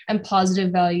circulation, and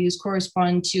positive values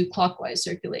correspond to clockwise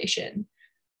circulation.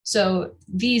 So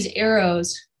these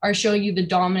arrows are showing you the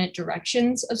dominant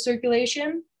directions of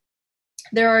circulation.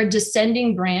 There are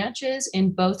descending branches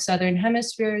in both southern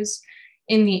hemispheres.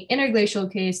 In the interglacial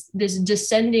case, this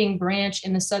descending branch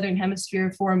in the southern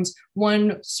hemisphere forms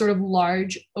one sort of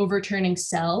large overturning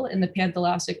cell in the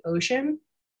Pangaean Ocean.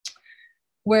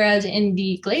 Whereas in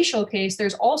the glacial case,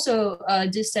 there's also a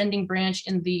descending branch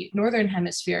in the northern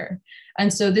hemisphere.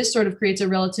 And so this sort of creates a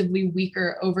relatively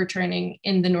weaker overturning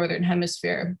in the northern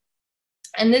hemisphere.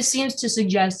 And this seems to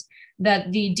suggest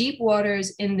that the deep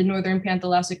waters in the northern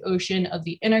Pangaean Ocean of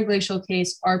the interglacial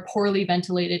case are poorly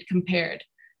ventilated compared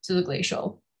to the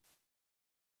glacial.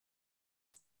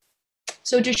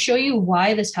 So to show you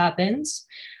why this happens,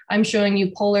 I'm showing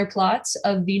you polar plots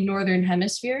of the northern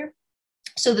hemisphere.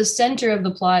 So the center of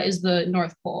the plot is the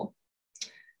North Pole.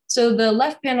 So the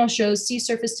left panel shows sea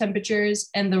surface temperatures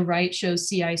and the right shows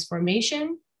sea ice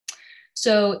formation.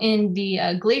 So in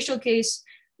the glacial case,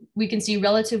 we can see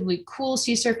relatively cool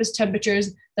sea surface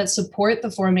temperatures that support the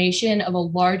formation of a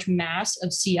large mass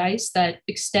of sea ice that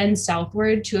extends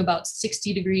southward to about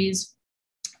 60 degrees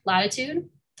latitude.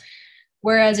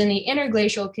 Whereas in the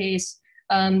interglacial case,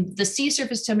 the sea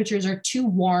surface temperatures are too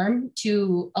warm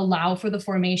to allow for the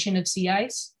formation of sea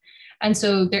ice. And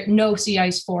so no sea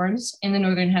ice forms in the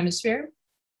northern hemisphere.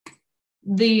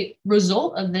 The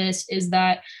result of this is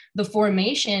that the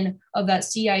formation of that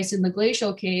sea ice in the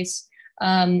glacial case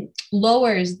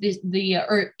lowers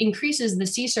or increases the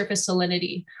sea surface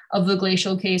salinity of the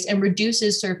glacial case and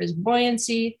reduces surface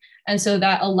buoyancy. And so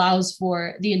that allows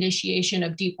for the initiation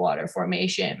of deep water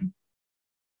formation.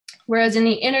 Whereas in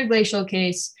the interglacial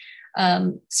case,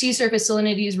 sea surface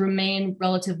salinities remain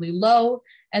relatively low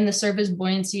and the surface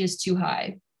buoyancy is too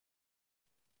high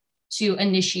to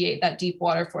initiate that deep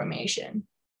water formation.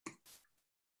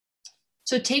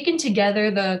 So taken together,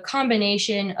 the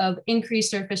combination of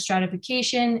increased surface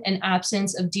stratification and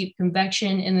absence of deep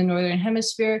convection in the northern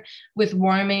hemisphere with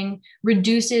warming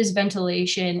reduces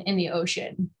ventilation in the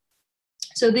ocean.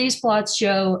 So these plots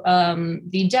show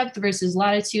the depth versus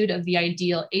latitude of the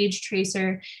ideal age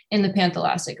tracer in the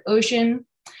Pangaean Ocean.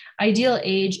 Ideal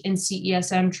age in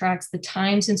CESM tracks the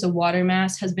time since a water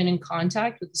mass has been in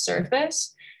contact with the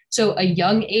surface. So a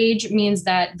young age means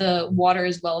that the water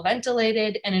is well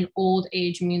ventilated, and an old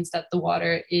age means that the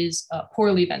water is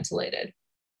poorly ventilated.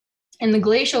 In the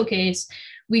glacial case,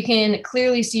 we can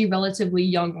clearly see relatively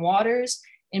young waters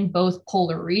in both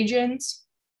polar regions.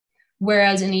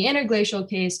 Whereas in the interglacial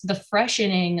case, the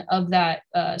freshening of that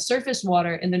surface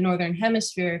water in the northern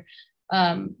hemisphere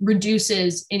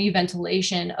reduces any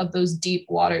ventilation of those deep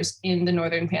waters in the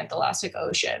northern Pangaean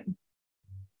Ocean.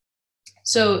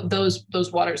 So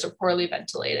those waters are poorly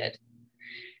ventilated.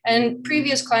 And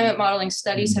previous climate modeling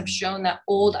studies have shown that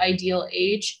old ideal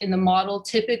age in the model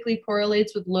typically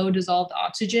correlates with low dissolved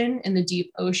oxygen in the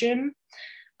deep ocean.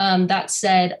 That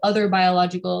said,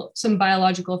 some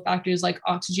biological factors like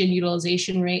oxygen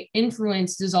utilization rate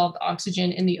influence dissolved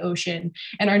oxygen in the ocean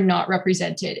and are not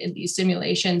represented in these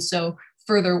simulations, so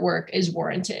further work is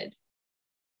warranted.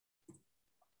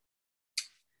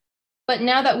 But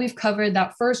now that we've covered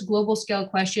that first global scale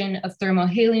question of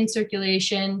thermohaline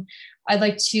circulation, I'd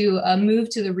like to move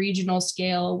to the regional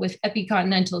scale with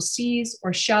epicontinental seas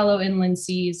or shallow inland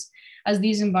seas, as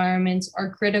these environments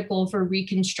are critical for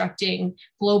reconstructing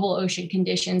global ocean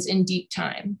conditions in deep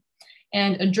time,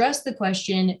 and address the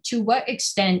question, to what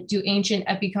extent do ancient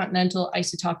epicontinental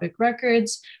isotopic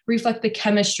records reflect the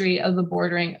chemistry of the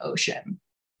bordering ocean?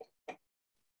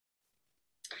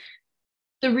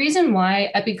 The reason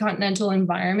why epicontinental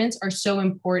environments are so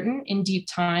important in deep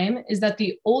time is that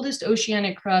the oldest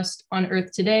oceanic crust on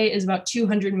Earth today is about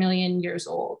 200 million years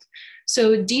old.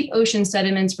 So deep ocean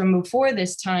sediments from before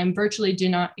this time virtually do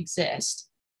not exist.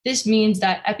 This means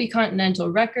that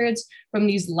epicontinental records from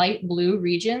these light blue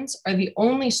regions are the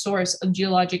only source of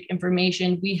geologic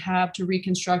information we have to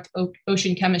reconstruct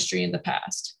ocean chemistry in the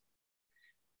past.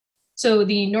 So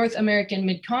the North American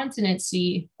Mid-Continent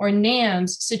Sea, or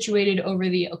NAMS, situated over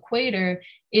the equator,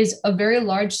 is a very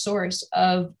large source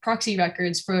of proxy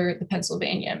records for the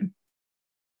Pennsylvanian.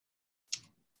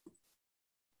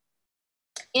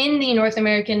 In the North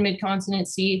American Mid-Continent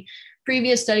Sea,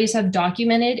 previous studies have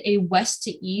documented a west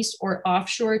to east or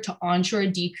offshore to onshore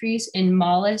decrease in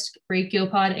mollusk,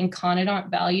 brachiopod, and conodont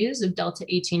values of delta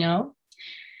 18O.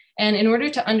 And in order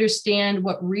to understand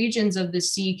what regions of the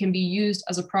sea can be used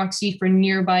as a proxy for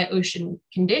nearby ocean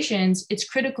conditions, it's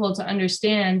critical to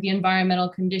understand the environmental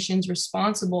conditions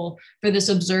responsible for this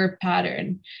observed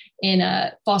pattern in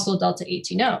fossil delta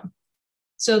 18O.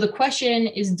 So the question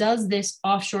is, does this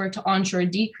offshore to onshore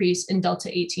decrease in delta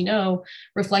 18O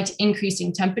reflect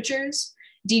increasing temperatures,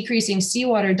 decreasing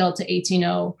seawater delta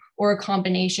 18O, or a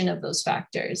combination of those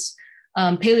factors?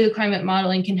 Paleoclimate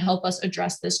modeling can help us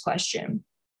address this question.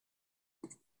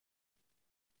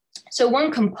 So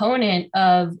one component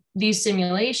of these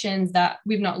simulations that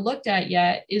we've not looked at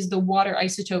yet is the water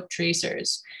isotope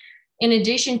tracers. In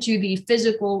addition to the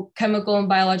physical, chemical, and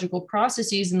biological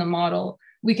processes in the model,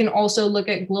 we can also look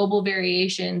at global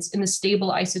variations in the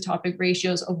stable isotopic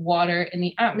ratios of water in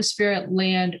the atmosphere,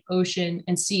 land, ocean,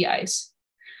 and sea ice.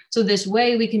 So this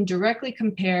way we can directly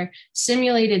compare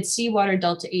simulated seawater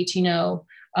delta 18O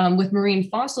with marine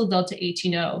fossil delta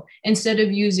 18O instead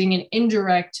of using an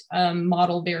indirect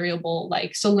model variable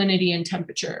like salinity and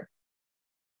temperature.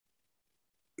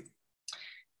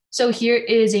 So here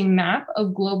is a map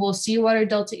of global seawater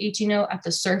delta 18O at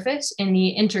the surface in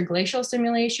the interglacial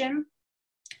simulation.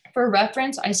 For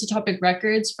reference, isotopic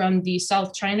records from the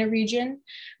South China region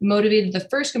motivated the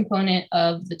first component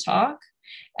of the talk.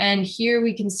 And here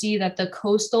we can see that the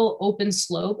coastal open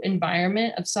slope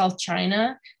environment of South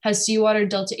China has seawater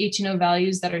delta 18O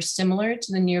values that are similar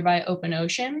to the nearby open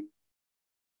ocean.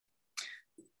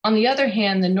 On the other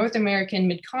hand, the North American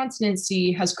Mid-Continent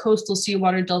Sea has coastal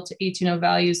seawater delta 18O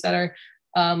values that are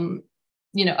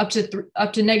up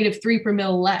to -3 per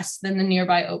mil less than the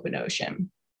nearby open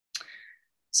ocean.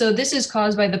 So this is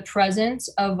caused by the presence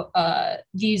of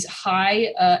these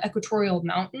high equatorial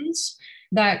mountains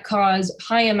that cause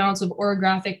high amounts of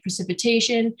orographic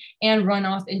precipitation and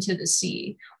runoff into the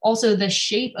sea. Also, the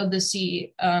shape of the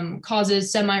sea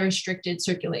causes semi-restricted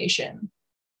circulation.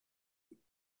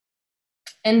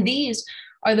 And these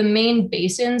are the main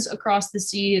basins across the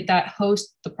sea that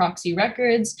host the proxy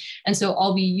records. And so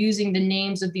I'll be using the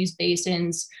names of these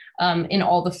basins in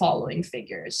all the following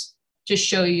figures to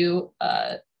show you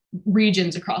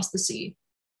regions across the sea.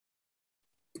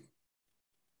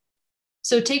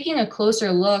 So taking a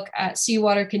closer look at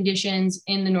seawater conditions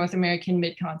in the North American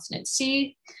Mid-Continent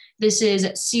Sea, this is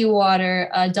seawater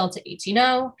delta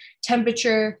 18O,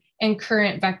 temperature, and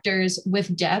current vectors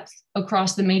with depth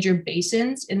across the major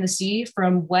basins in the sea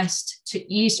from west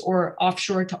to east or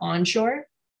offshore to onshore.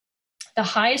 The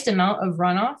highest amount of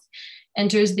runoff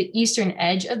enters the eastern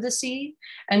edge of the sea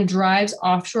and drives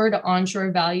offshore to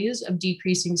onshore values of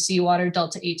decreasing seawater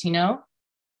delta 18O.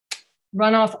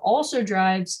 Runoff also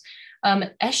drives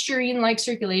estuarine-like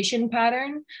circulation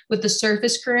pattern with the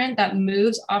surface current that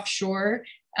moves offshore,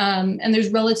 and there's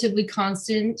relatively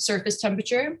constant surface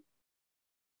temperature.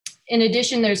 In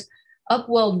addition, there's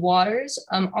upwelled waters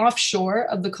offshore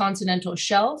of the continental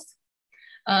shelf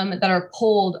that are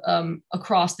pulled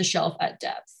across the shelf at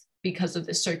depth because of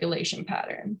this circulation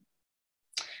pattern.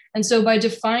 And so by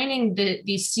defining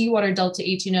the seawater delta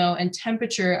 18O and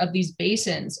temperature of these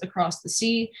basins across the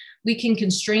sea, we can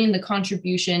constrain the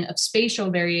contribution of spatial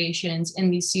variations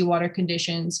in these seawater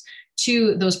conditions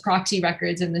to those proxy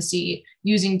records in the sea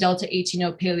using delta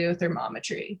 18O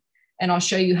paleothermometry. And I'll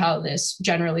show you how this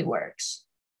generally works.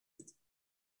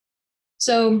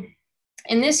 So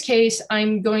in this case,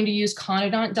 I'm going to use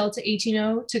conodont delta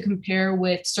 18O to compare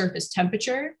with surface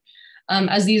temperature,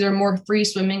 as these are more free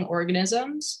swimming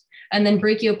organisms, and then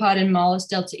brachiopod and mollusk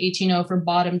delta 18O for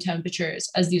bottom temperatures,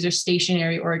 as these are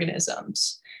stationary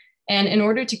organisms. And in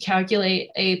order to calculate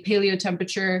a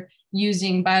paleotemperature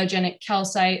using biogenic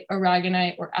calcite,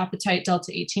 aragonite, or apatite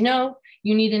delta 18O,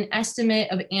 you need an estimate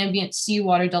of ambient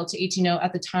seawater delta 18O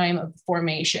at the time of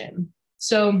formation.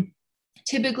 So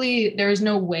typically, there is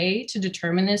no way to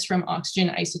determine this from oxygen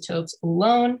isotopes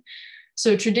alone.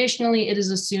 So traditionally, it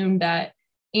is assumed that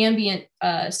ambient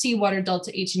seawater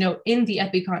delta 18O in the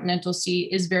epicontinental sea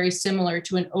is very similar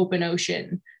to an open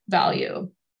ocean value.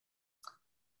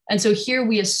 And so here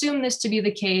we assume this to be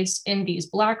the case in these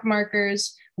black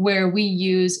markers, where we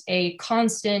use a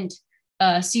constant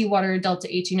seawater delta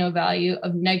 18O value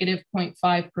of negative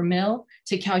 0.5 per mil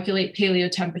to calculate paleo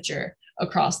temperature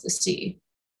across the sea.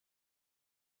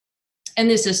 And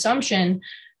this assumption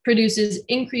produces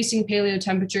increasing paleo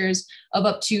temperatures of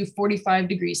up to 45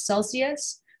 degrees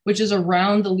Celsius, which is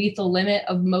around the lethal limit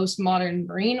of most modern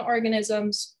marine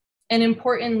organisms. And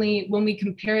importantly, when we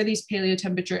compare these paleo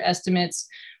temperature estimates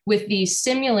with the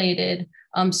simulated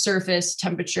surface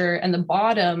temperature and the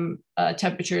bottom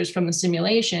temperatures from the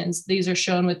simulations, these are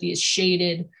shown with these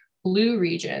shaded blue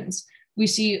regions, we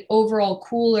see overall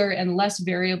cooler and less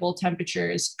variable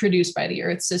temperatures produced by the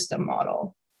Earth system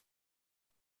model.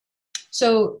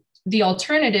 So the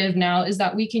alternative now is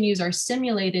that we can use our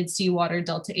simulated seawater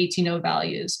delta 18O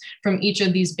values from each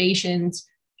of these basins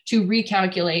to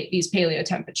recalculate these paleo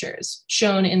temperatures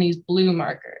shown in these blue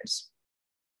markers.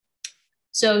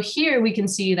 So here we can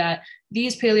see that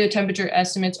these paleo temperature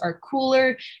estimates are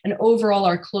cooler and overall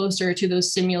are closer to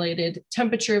those simulated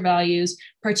temperature values,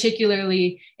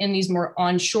 particularly in these more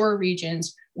onshore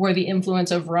regions where the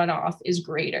influence of runoff is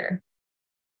greater.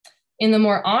 In the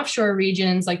more offshore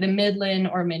regions, like the Midland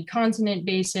or Mid-Continent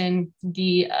basin,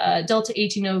 the delta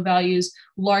 18O values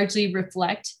largely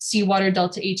reflect seawater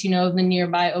delta 18O of the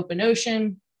nearby open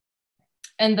ocean,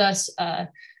 and thus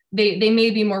they may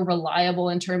be more reliable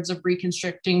in terms of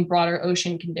reconstructing broader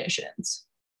ocean conditions.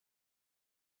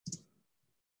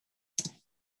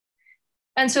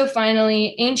 And so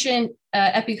finally, ancient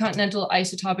epicontinental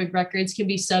isotopic records can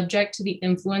be subject to the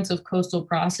influence of coastal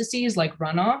processes like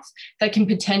runoff that can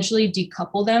potentially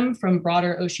decouple them from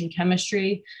broader ocean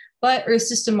chemistry, but Earth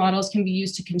system models can be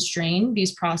used to constrain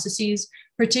these processes,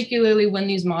 particularly when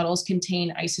these models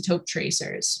contain isotope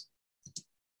tracers.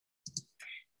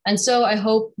 And so I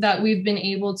hope that we've been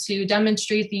able to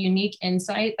demonstrate the unique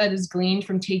insight that is gleaned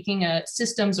from taking a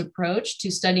systems approach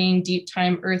to studying deep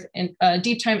time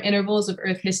intervals of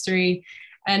Earth history.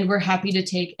 And we're happy to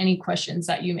take any questions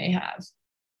that you may have.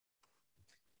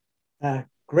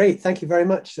 Great, thank you very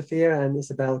much, Sophia and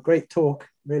Isabel. Great talk,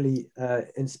 really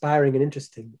inspiring and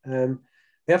interesting.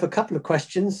 We have a couple of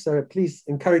questions, so please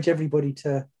encourage everybody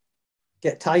to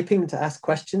get typing to ask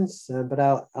questions, but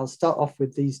I'll start off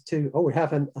with these two. Oh, we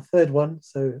have a third one,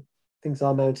 so things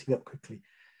are mounting up quickly.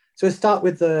 So we'll start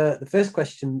with the first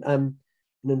question.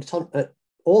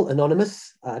 All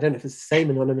anonymous. I don't know if it's the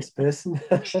same anonymous person,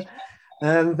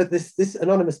 but this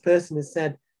anonymous person has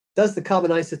said, does the carbon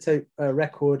isotope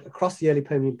record across the early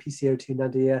Permian PCO2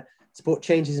 nadir support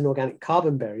changes in organic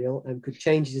carbon burial, and could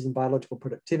changes in biological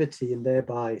productivity and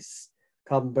thereby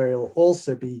carbon burial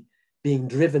also be being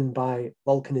driven by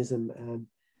volcanism and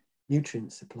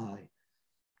nutrient supply?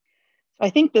 I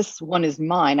think this one is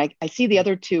mine. I see the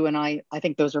other two, and I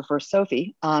think those are for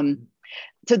Sophie.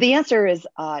 So the answer is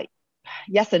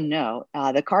yes and no.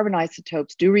 The carbon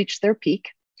isotopes do reach their peak,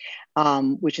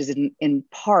 which is in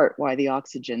part why the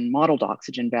modeled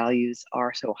oxygen values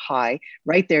are so high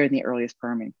right there in the earliest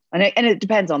Permian. And it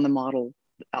depends on the model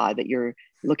that you're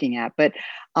looking at, but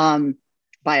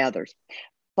by others.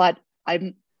 But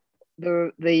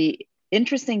the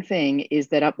interesting thing is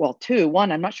that,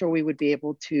 one, I'm not sure we would be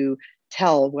able to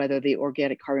tell whether the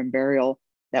organic carbon burial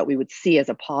that we would see as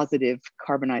a positive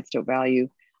carbon isotope value,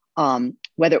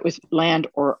 whether it was land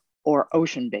or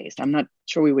ocean based. I'm not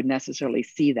sure we would necessarily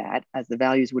see that, as the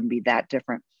values wouldn't be that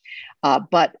different.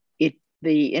 But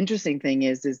the interesting thing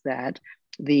is that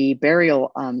the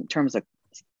burial in terms of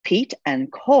peat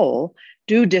and coal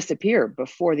do disappear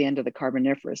before the end of the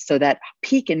Carboniferous. So that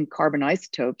peak in carbon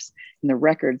isotopes in the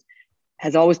records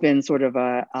has always been sort of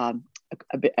a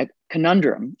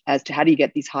conundrum as to how do you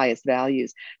get these highest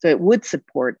values. So it would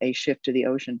support a shift to the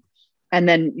ocean. And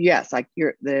then, yes,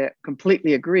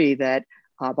 completely agree that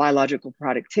biological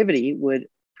productivity would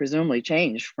presumably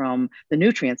change from the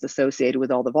nutrients associated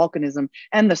with all the volcanism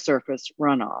and the surface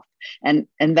runoff. And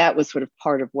that was sort of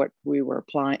part of what we were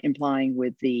implying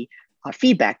with the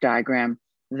feedback diagram,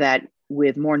 that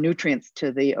with more nutrients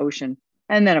to the ocean,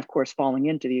 and then of course falling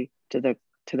into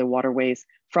the waterways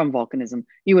from volcanism,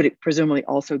 you would presumably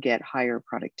also get higher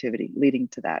productivity, leading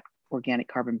to that organic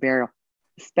carbon burial,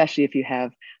 especially if you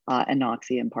have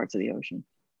anoxia in parts of the ocean.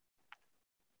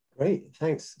 Great,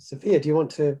 thanks. Sophia, do you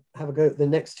want to have a go at the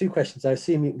next two questions? I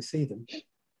assume you can see them.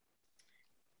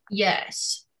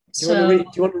 Yes. Do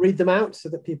you want to read them out so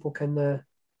that people can?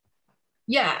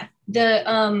 Yeah.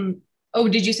 Oh,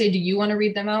 did you say, do you want to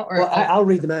read them out? Or well, I'll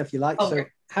read them out if you like. Okay. So,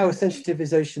 how sensitive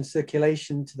is ocean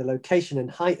circulation to the location and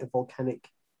height of volcanic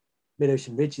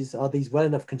mid-ocean ridges? Are these well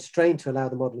enough constrained to allow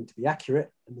the modeling to be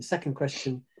accurate? And the second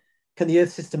question, can the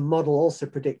Earth system model also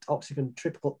predict oxygen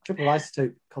triple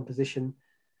isotope composition,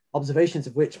 observations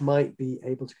of which might be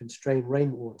able to constrain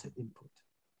rainwater input?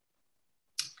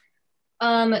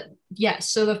 Yes.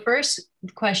 So the first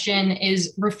question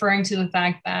is referring to the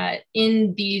fact that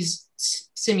in these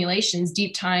simulations,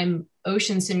 deep time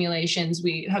ocean simulations,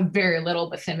 we have very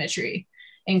little bathymetry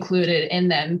included in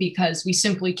them because we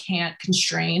simply can't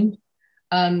constrain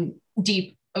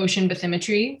deep ocean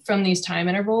bathymetry from these time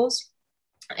intervals.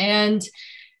 And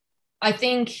I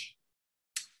think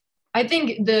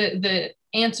the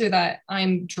answer that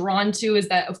I'm drawn to is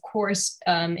that, of course,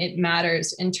 it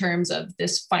matters in terms of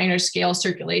this finer scale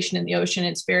circulation in the ocean.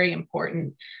 It's very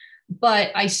important.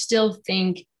 But I still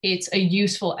think it's a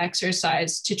useful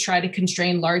exercise to try to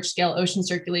constrain large scale ocean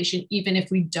circulation, even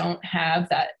if we don't have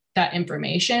that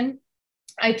information.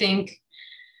 I think,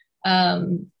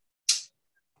 and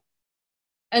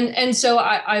so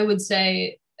I would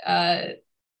say,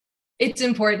 it's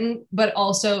important, but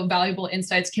also valuable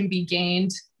insights can be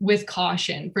gained with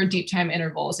caution for deep time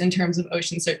intervals in terms of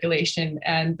ocean circulation.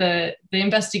 And the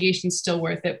investigation is still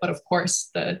worth it, but of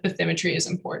course the bathymetry is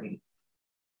important.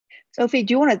 Sophie,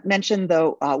 do you want to mention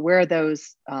though, where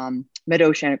those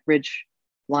mid-oceanic ridge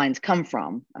lines come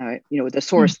from? The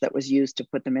source that was used to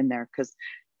put them in there? Because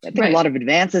I think a lot of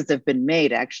advances have been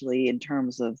made actually in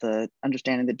terms of the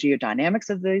understanding the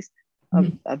geodynamics of these,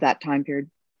 of that time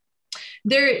period.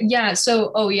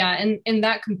 And in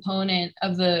that component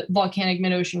of the volcanic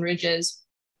mid-ocean ridges,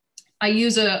 I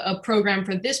use a program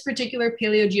for this particular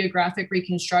paleogeographic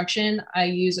reconstruction. I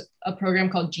use a program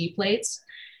called G-plates,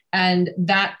 and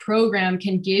that program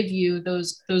can give you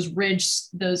those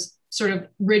sort of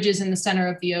ridges in the center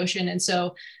of the ocean. And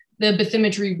so the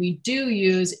bathymetry we do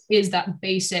use is that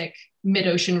basic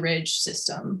mid-ocean ridge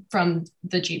system from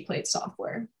the G-plate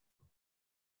software.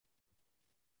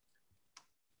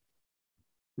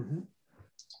 Mm-hmm.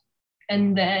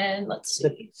 And then let's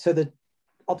see. So the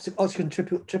oxygen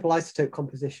triple isotope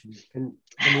composition. Can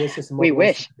the system we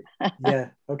wish. Yeah.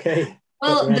 Okay.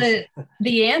 Well,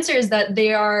 the answer is that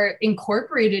they are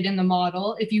incorporated in the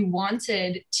model. If you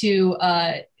wanted to,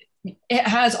 it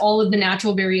has all of the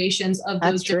natural variations of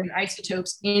those different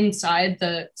isotopes inside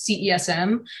the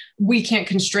CESM. We can't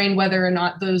constrain whether or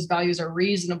not those values are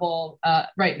reasonable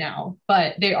right now,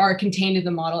 but they are contained in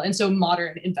the model. And so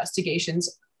modern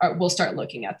investigations will start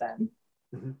looking at them.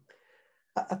 Mm-hmm.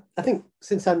 I think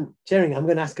since I'm chairing, I'm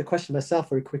going to ask a question myself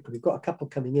very quickly. We've got a couple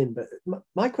coming in, but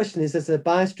my question is, as a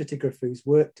biostratigrapher who's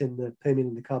worked in the Permian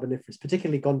and the Carboniferous,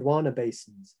 particularly Gondwana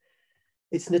basins,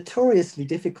 it's notoriously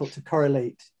difficult to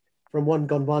correlate from one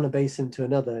Gondwana basin to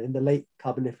another in the late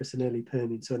Carboniferous and early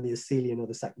Permian, so in the Ascelian or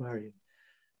the Sackmarian.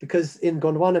 Because in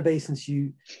Gondwana basins,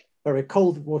 you are a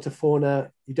cold water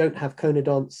fauna, you don't have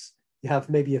conodonts, you have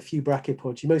maybe a few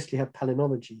brachiopods, you mostly have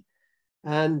palynology.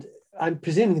 And I'm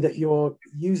presuming that you're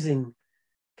using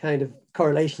kind of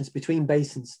correlations between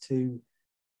basins to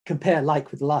compare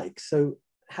like with like. So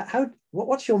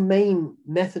what's your main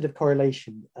method of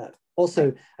correlation?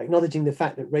 Also acknowledging the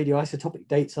fact that radioisotopic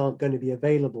dates aren't going to be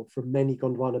available from many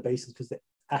Gondwana basins because the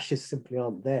ashes simply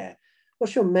aren't there.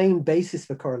 What's your main basis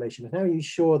for correlation, and how are you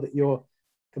sure that you're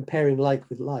comparing like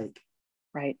with like?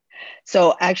 Right.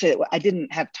 So actually, I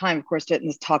didn't have time, of course, in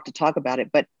this talk to talk about it,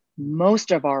 but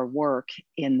most of our work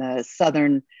in the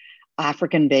southern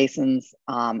African basins,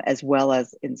 as well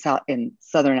as in southern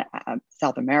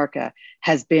South America,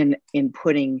 has been in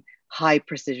putting high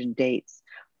precision dates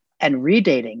and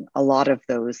redating a lot of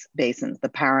those basins: the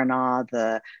Paraná,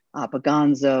 the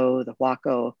Paganzo, the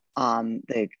Huaco,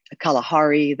 the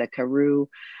Kalahari, the Karoo.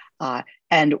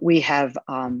 And we've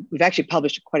actually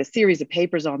published quite a series of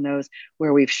papers on those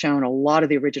where we've shown a lot of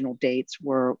the original dates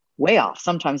were way off,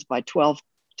 sometimes by 12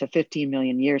 to 15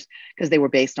 million years, because they were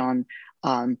based on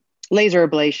laser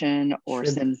ablation or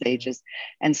Sims ages.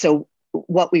 And so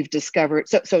what we've discovered,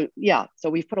 so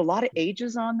we've put a lot of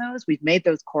ages on those. We've made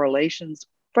those correlations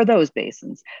for those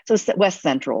basins. So West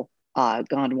Central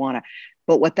Gondwana.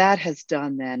 But what that has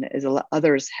done then is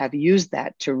others have used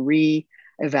that to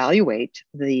reevaluate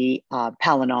the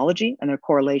palynology and their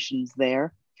correlations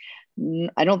there.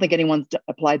 I don't think anyone's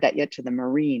applied that yet to the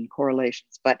marine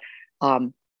correlations, but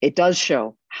it does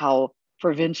show how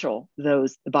provincial the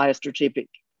biostratigraphic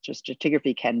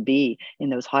stratigraphy can be in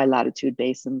those high latitude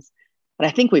basins. But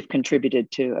I think we've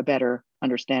contributed to a better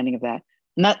understanding of that.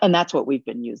 And that's what we've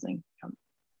been using.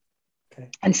 Okay.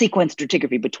 And sequence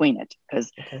stratigraphy between it,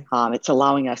 because it's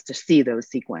allowing us to see those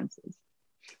sequences.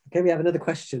 Okay, we have another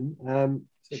question.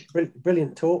 So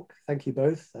brilliant talk. Thank you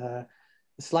both. A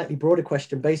slightly broader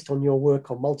question based on your work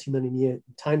on multi-million year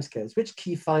timescales. Which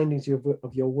key findings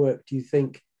of your work do you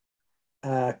think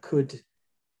are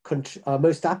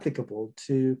most applicable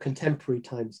to contemporary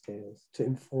timescales to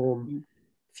inform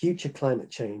future climate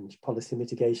change policy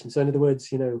mitigation? So in other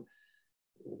words, you know,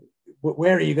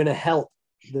 where are you going to help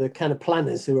the kind of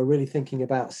planners who are really thinking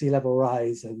about sea level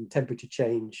rise and temperature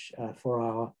change for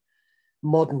our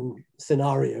modern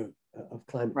scenario of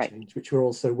climate change, which we're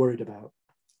also worried about?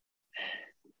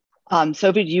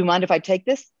 Sophie, do you mind if I take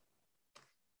this?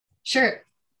 Sure.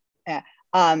 Yeah.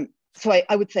 So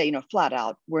I would say, you know, flat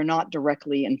out, we're not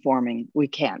directly informing. We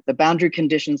can't. The boundary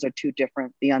conditions are too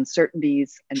different. The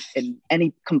uncertainties and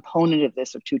any component of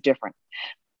this are too different.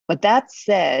 But that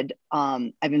said,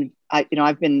 I've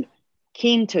been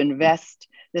keen to invest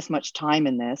this much time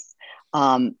in this.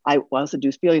 I also do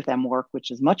speleothem work,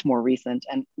 which is much more recent.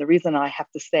 And the reason I have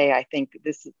to say I think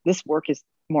this work is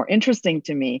more interesting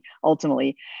to me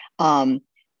ultimately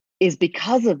is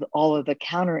because of all of the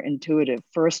counterintuitive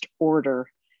first order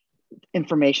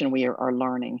information we are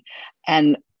learning.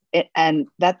 And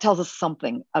that tells us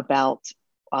something about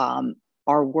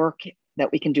our work,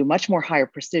 that we can do much more higher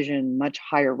precision, much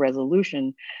higher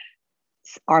resolution.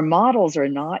 Our models are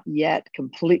not yet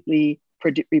completely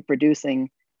reproducing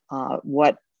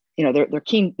what, you know,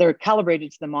 they're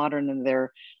calibrated to the modern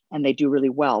and they do really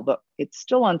well, but it's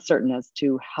still uncertain as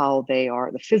to how they are,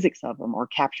 the physics of them, or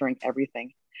capturing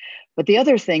everything. But the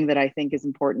other thing that I think is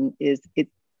important is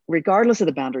regardless of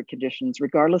the boundary conditions,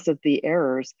 regardless of the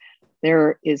errors,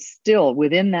 there is still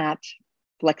within that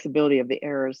flexibility of the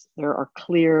errors, there are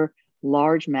clear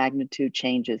large magnitude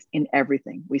changes in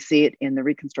everything. We see it in the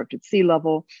reconstructed sea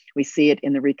level. We see it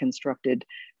in the reconstructed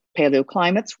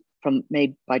paleoclimates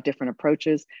made by different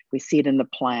approaches. We see it in the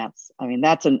plants. I mean,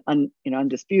 that's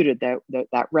undisputed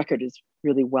that record is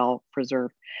really well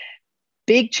preserved.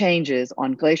 Big changes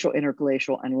on glacial,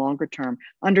 interglacial, and longer term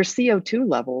under CO2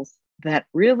 levels that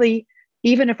really,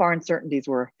 even if our uncertainties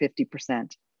were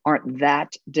 50%, aren't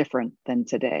that different than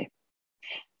today.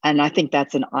 And I think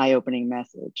that's an eye-opening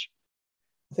message.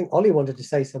 I think Ollie wanted to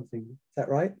say something. Is that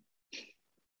right?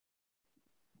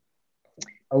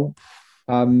 Oh,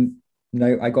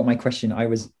 no, I got my question. I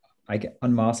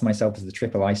unmasked myself as the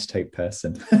triple isotope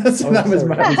person. So that was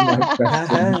my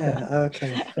question.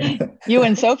 Okay. You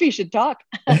and Sophie should talk.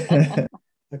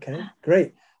 Okay,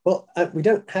 great. Well, we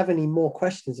don't have any more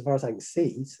questions as far as I can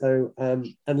see. So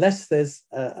unless there's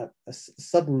a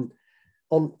sudden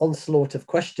onslaught of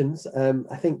questions,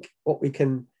 I think what we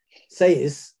can say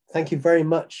is thank you very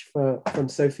much from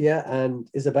Sophia and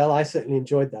Isabel. I certainly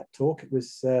enjoyed that talk. It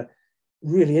was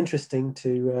really interesting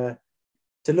to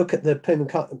look at the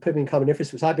Permian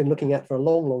Carboniferous, which I've been looking at for a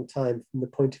long, long time from the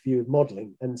point of view of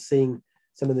modeling and seeing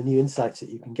some of the new insights that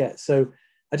you can get. So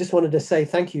I just wanted to say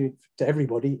thank you to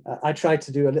everybody. I tried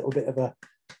to do a little bit of a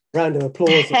round of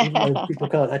applause, even though people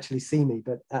can't actually see me,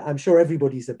 but I'm sure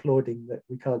everybody's applauding that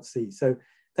we can't see. So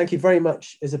thank you very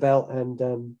much, Isabel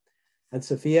and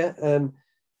Sophia.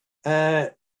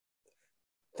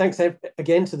 Thanks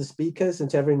again to the speakers and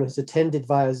to everyone who's attended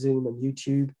via Zoom and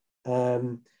YouTube.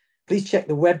 Please check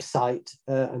the website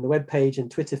and the webpage and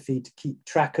Twitter feed to keep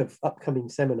track of upcoming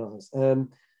seminars.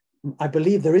 I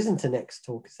believe there isn't a next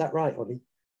talk. Is that right, Ollie?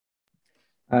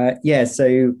 Yeah,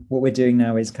 so what we're doing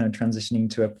now is kind of transitioning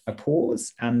to a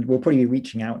pause, and we'll probably be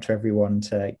reaching out to everyone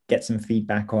to get some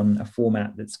feedback on a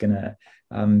format that's going to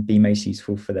be most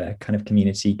useful for the kind of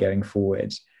community going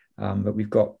forward. But we've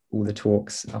got all the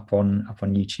talks up on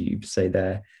YouTube, so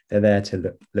they're there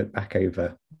to look back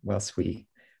over whilst we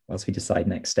decide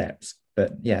next steps.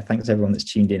 But yeah, thanks to everyone that's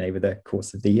tuned in over the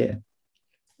course of the year.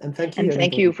 And thank you. And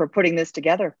thank you for putting this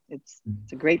together. It's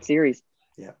a great series.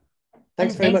 Yeah.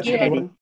 Thanks very much, everyone.